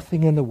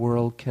 nothing in the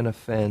world can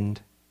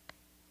offend.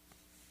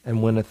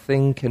 And when a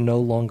thing can no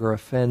longer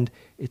offend,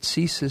 it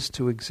ceases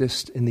to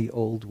exist in the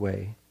old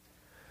way.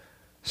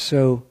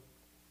 So,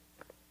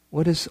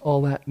 what does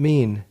all that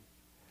mean?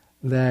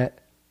 That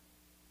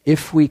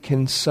if we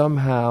can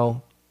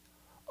somehow,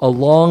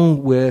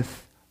 along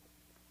with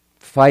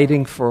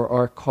fighting for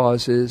our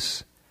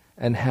causes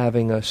and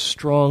having a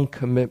strong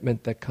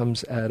commitment that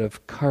comes out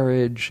of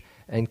courage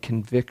and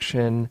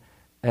conviction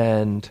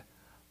and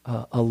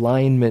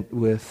alignment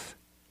with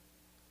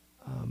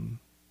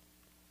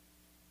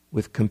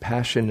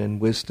compassion and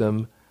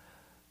wisdom,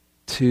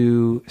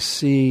 to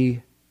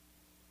see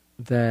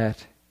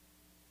that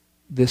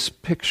this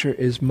picture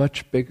is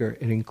much bigger.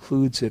 It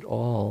includes it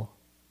all.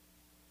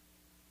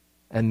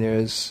 And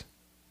there's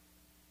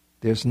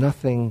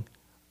nothing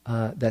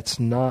that's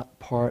not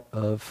part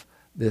of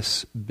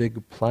this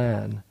big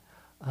plan.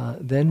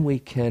 Then we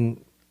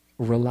can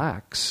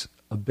relax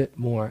a bit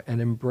more and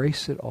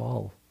embrace it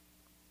all.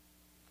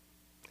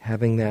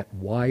 Having that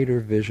wider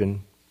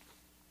vision.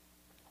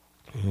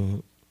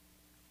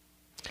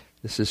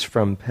 This is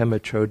from Pema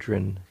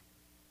Chodron.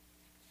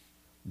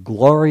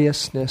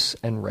 Gloriousness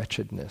and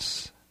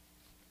wretchedness.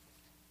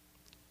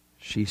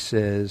 She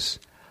says,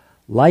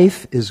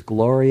 life is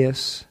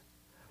glorious,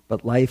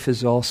 but life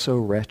is also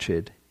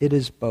wretched. It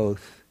is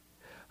both.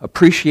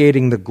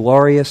 Appreciating the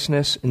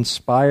gloriousness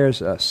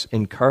inspires us,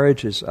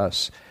 encourages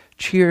us,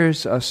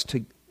 cheers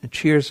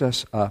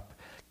us up,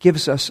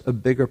 gives us a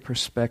bigger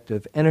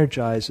perspective,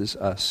 energizes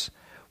us.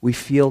 We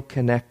feel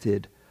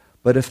connected.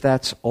 But if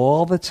that's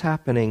all that's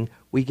happening,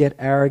 we get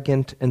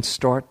arrogant and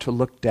start to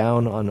look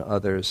down on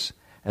others.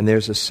 And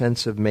there's a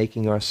sense of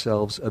making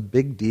ourselves a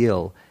big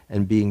deal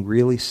and being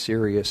really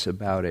serious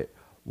about it,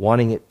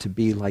 wanting it to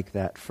be like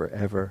that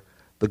forever.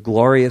 The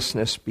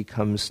gloriousness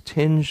becomes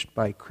tinged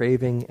by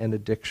craving and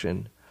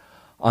addiction.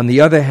 On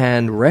the other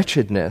hand,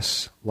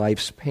 wretchedness,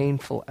 life's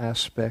painful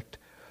aspect,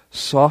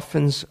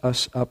 softens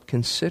us up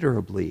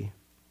considerably.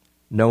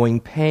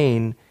 Knowing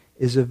pain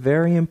is a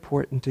very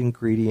important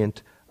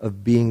ingredient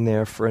of being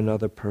there for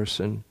another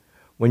person.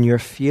 When you're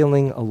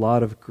feeling a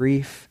lot of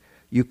grief,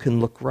 you can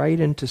look right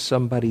into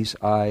somebody's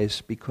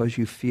eyes because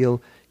you feel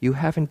you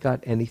haven't got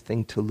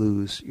anything to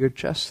lose. You're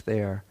just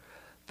there.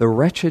 The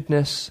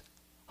wretchedness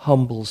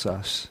humbles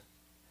us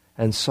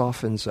and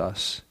softens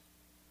us.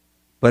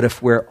 But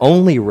if we're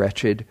only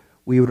wretched,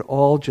 we would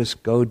all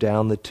just go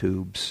down the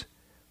tubes.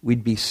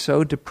 We'd be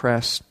so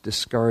depressed,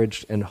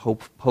 discouraged, and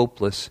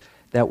hopeless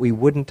that we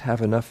wouldn't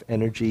have enough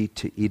energy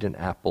to eat an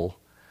apple.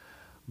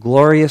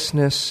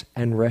 Gloriousness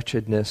and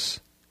wretchedness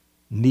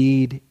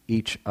need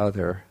each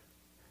other.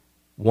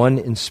 One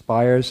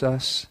inspires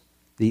us,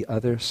 the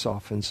other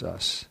softens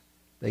us.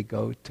 They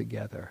go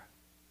together.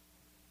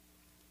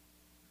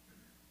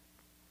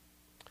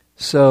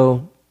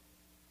 So,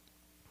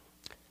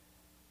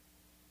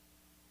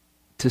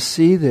 to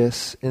see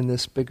this in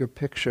this bigger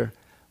picture,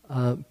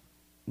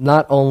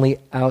 not only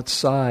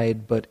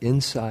outside but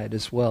inside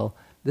as well,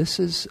 this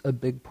is a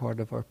big part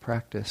of our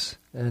practice.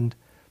 And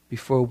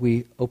before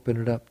we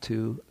open it up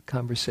to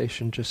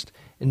conversation, just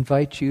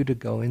invite you to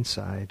go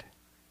inside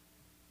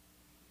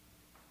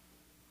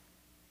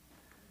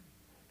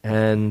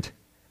and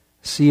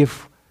see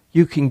if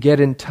you can get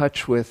in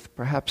touch with,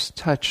 perhaps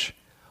touch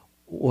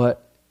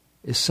what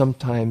is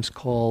sometimes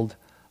called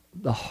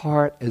the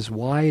heart as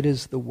wide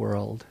as the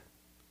world,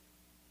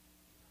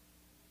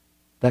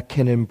 that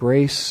can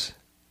embrace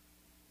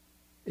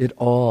it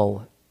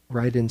all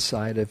right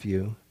inside of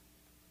you.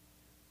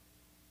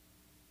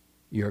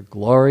 Your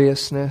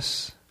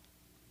gloriousness,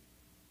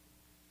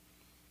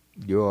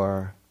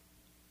 your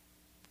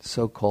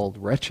so-called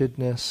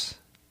wretchedness,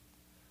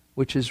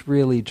 which is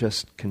really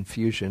just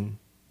confusion,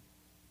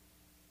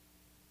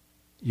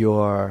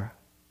 your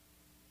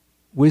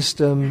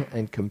wisdom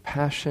and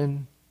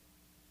compassion,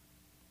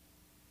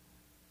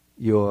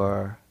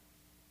 your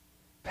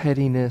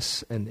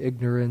pettiness and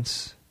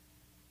ignorance,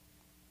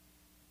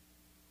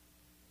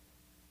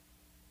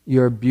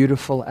 your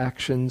beautiful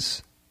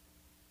actions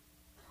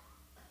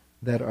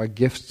that are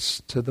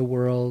gifts to the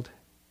world,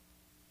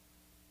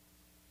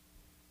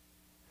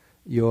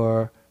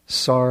 your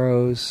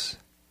sorrows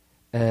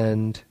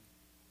and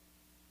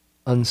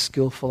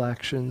unskillful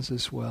actions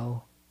as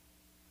well.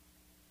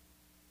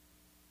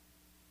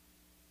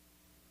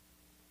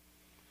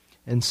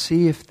 And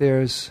see if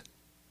there's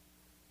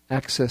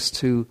access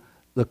to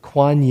the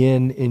Kuan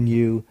Yin in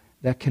you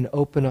that can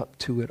open up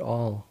to it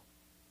all.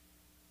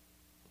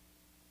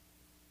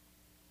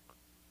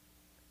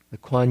 The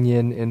Kuan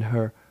Yin in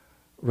her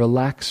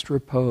relaxed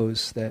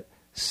repose that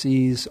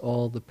sees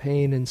all the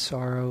pain and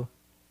sorrow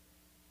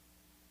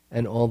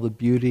and all the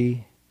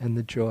beauty and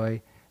the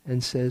joy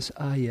and says,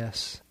 ah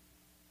yes,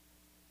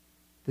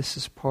 this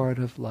is part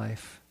of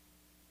life.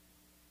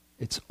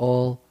 It's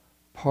all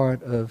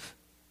part of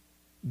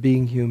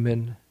being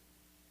human.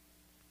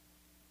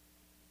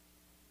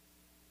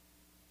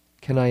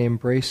 Can I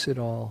embrace it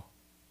all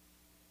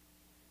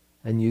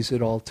and use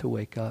it all to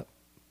wake up?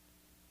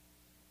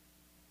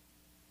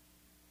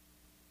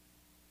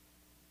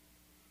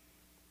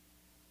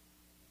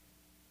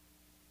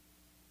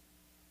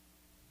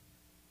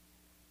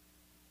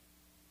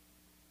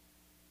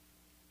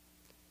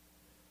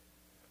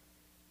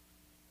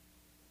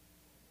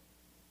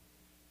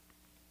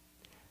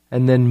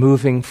 And then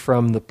moving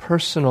from the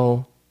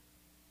personal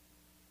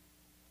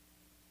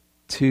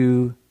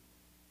to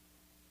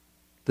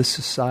the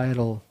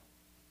societal,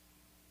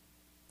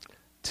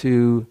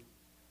 to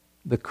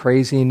the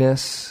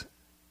craziness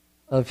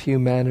of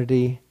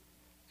humanity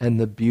and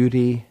the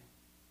beauty,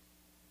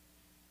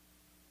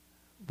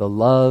 the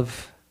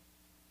love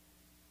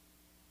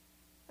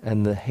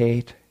and the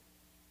hate,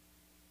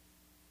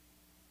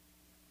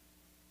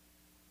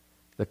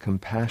 the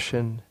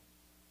compassion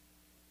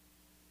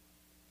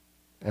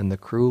and the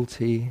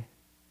cruelty,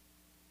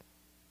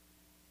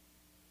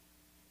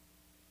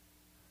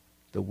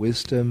 the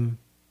wisdom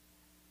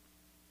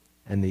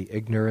and the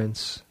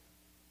ignorance.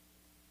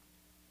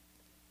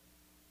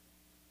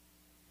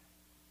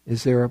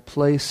 Is there a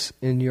place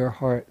in your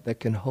heart that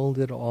can hold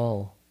it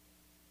all?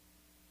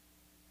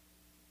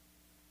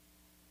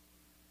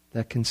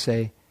 That can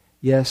say,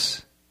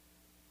 yes,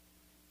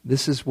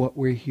 this is what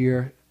we're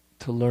here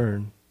to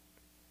learn.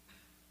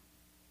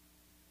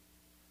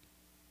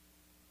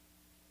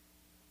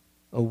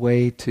 A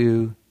way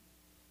to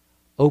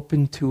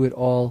open to it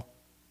all,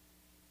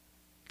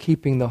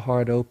 keeping the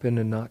heart open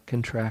and not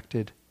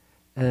contracted,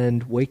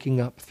 and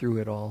waking up through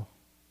it all.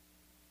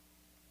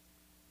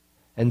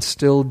 And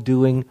still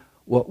doing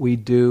what we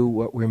do,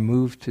 what we're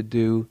moved to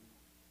do,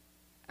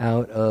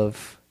 out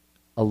of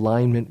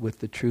alignment with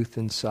the truth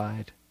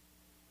inside.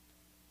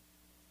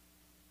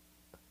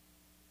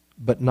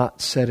 But not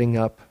setting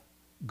up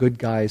good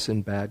guys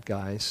and bad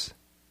guys.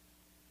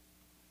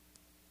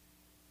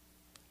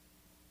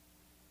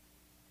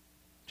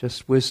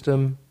 Just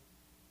wisdom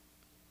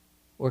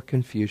or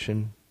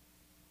confusion.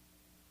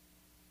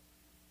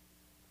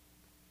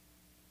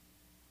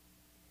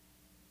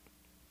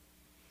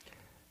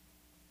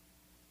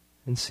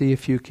 And see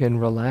if you can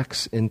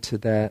relax into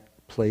that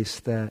place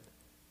that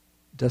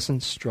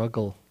doesn't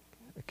struggle.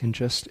 It can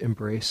just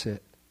embrace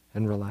it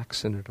and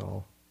relax in it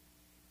all.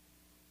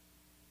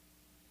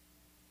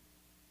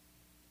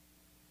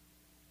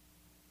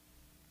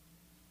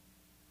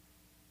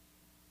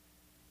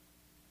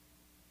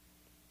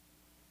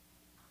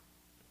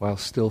 While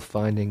still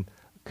finding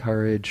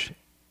courage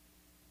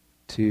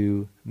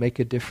to make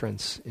a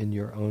difference in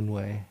your own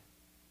way.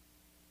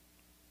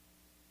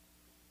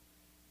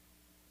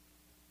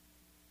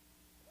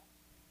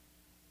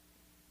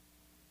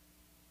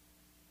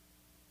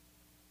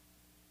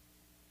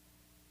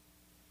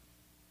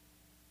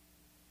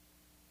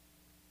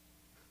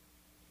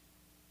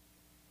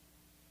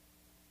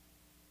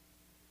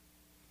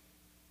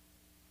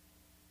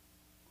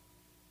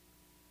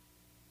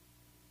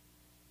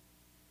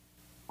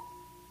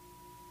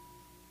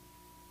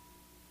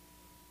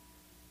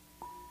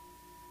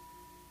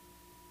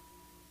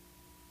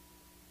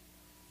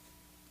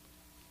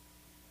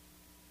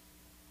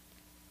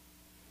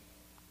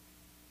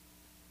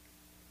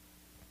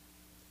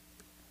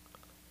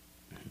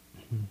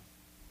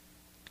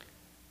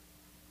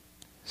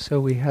 So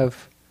we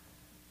have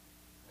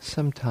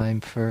some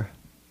time for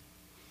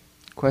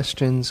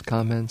questions,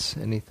 comments,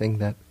 anything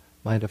that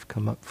might have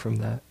come up from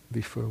that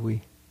before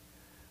we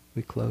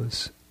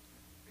close.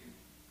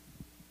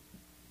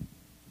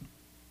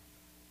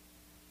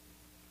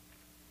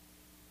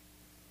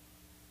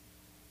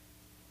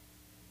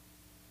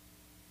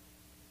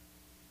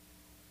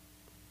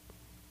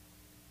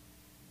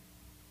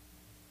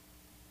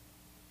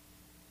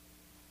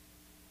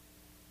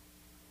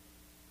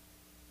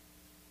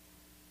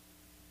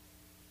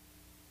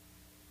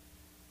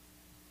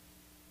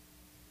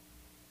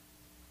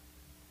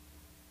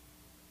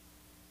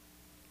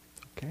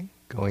 Okay,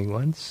 going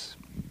once,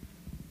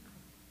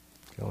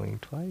 going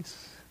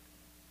twice.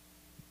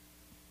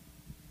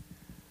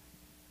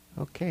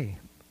 Okay,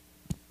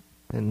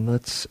 and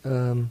let's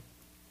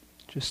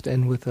just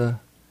end with a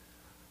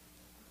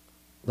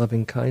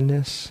loving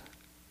kindness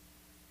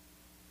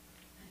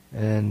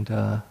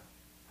and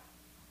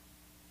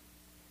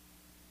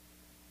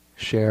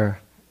share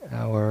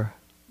our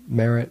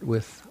merit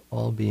with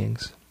all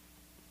beings.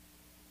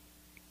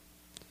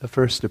 So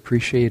first,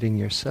 appreciating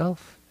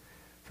yourself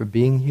for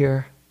being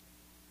here,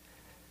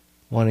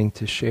 wanting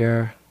to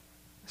share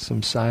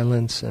some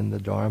silence and the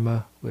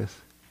Dharma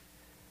with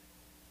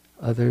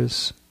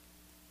others.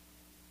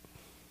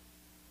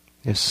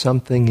 There's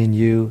something in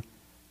you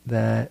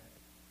that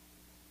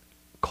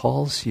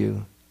calls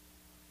you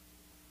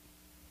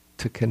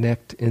to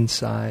connect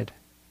inside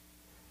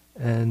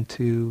and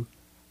to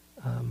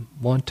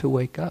want to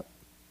wake up.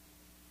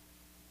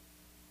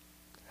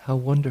 How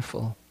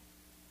wonderful.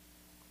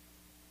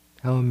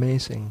 How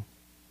amazing.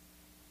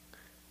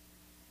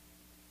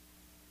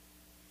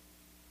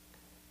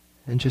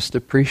 And just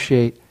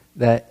appreciate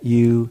that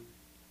you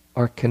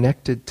are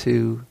connected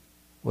to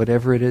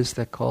whatever it is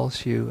that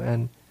calls you,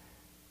 and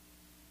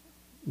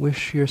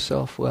wish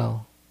yourself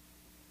well.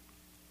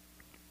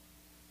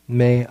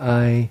 May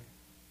I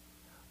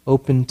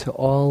open to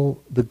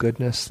all the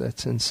goodness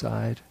that's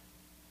inside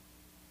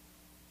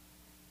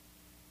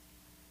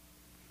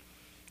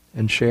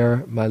and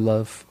share my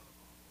love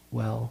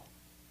well.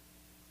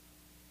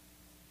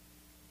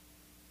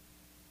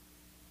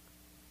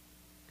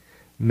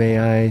 May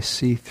I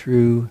see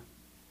through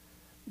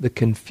the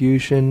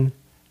confusion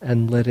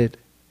and let it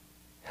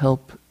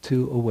help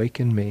to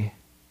awaken me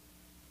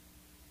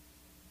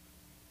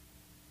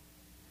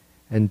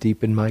and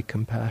deepen my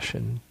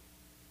compassion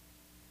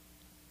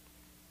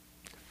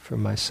for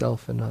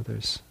myself and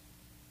others.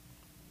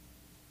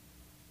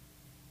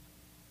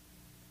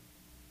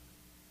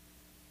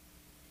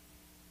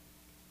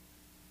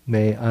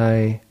 May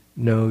I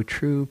know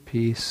true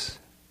peace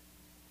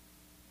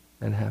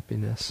and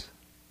happiness.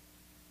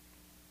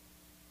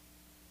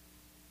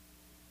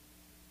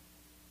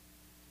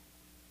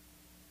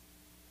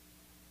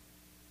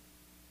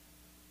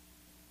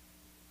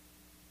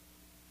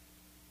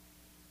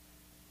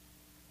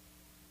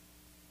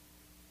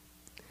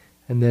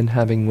 And then,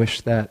 having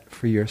wished that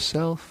for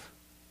yourself,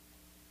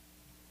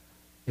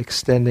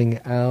 extending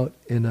out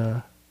in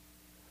a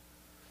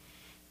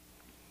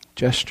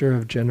gesture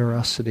of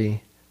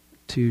generosity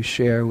to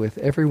share with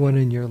everyone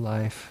in your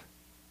life.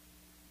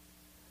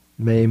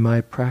 May my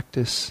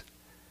practice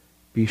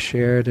be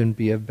shared and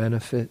be of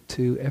benefit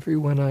to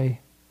everyone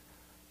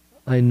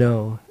I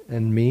know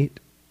and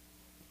meet.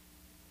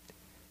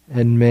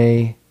 And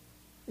may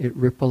it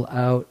ripple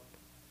out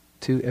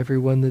to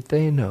everyone that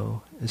they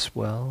know as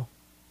well.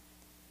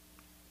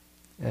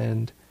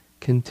 And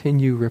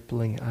continue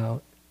rippling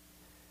out.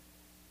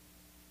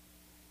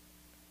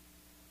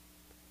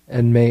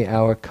 And may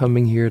our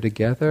coming here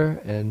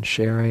together and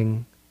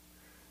sharing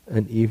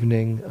an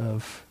evening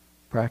of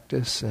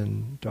practice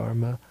and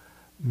Dharma,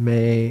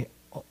 may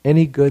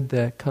any good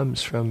that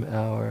comes from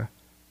our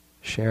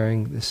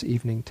sharing this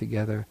evening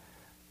together,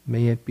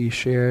 may it be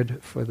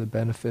shared for the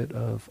benefit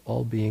of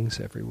all beings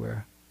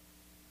everywhere.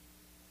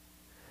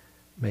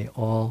 May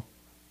all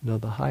know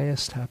the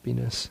highest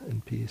happiness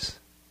and peace.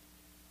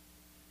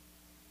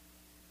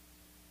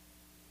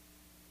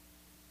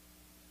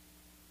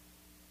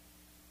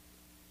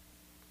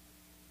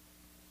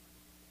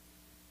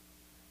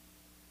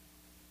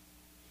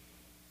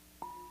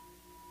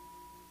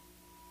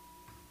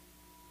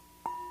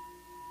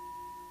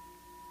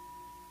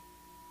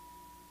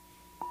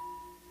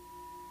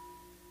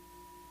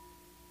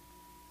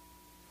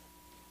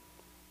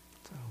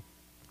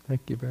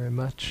 Thank you very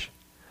much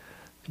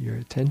for your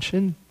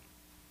attention.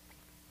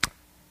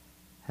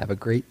 Have a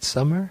great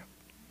summer.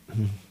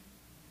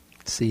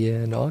 See you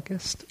in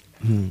August.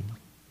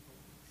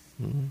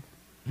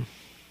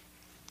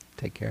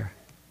 Take care.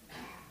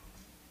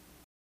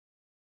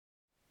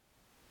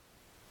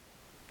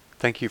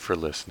 Thank you for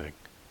listening.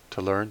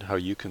 To learn how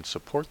you can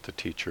support the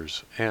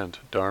teachers and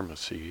Dharma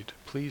Seed,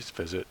 please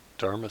visit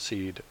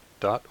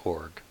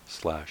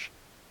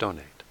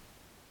dharmaseed.org/donate.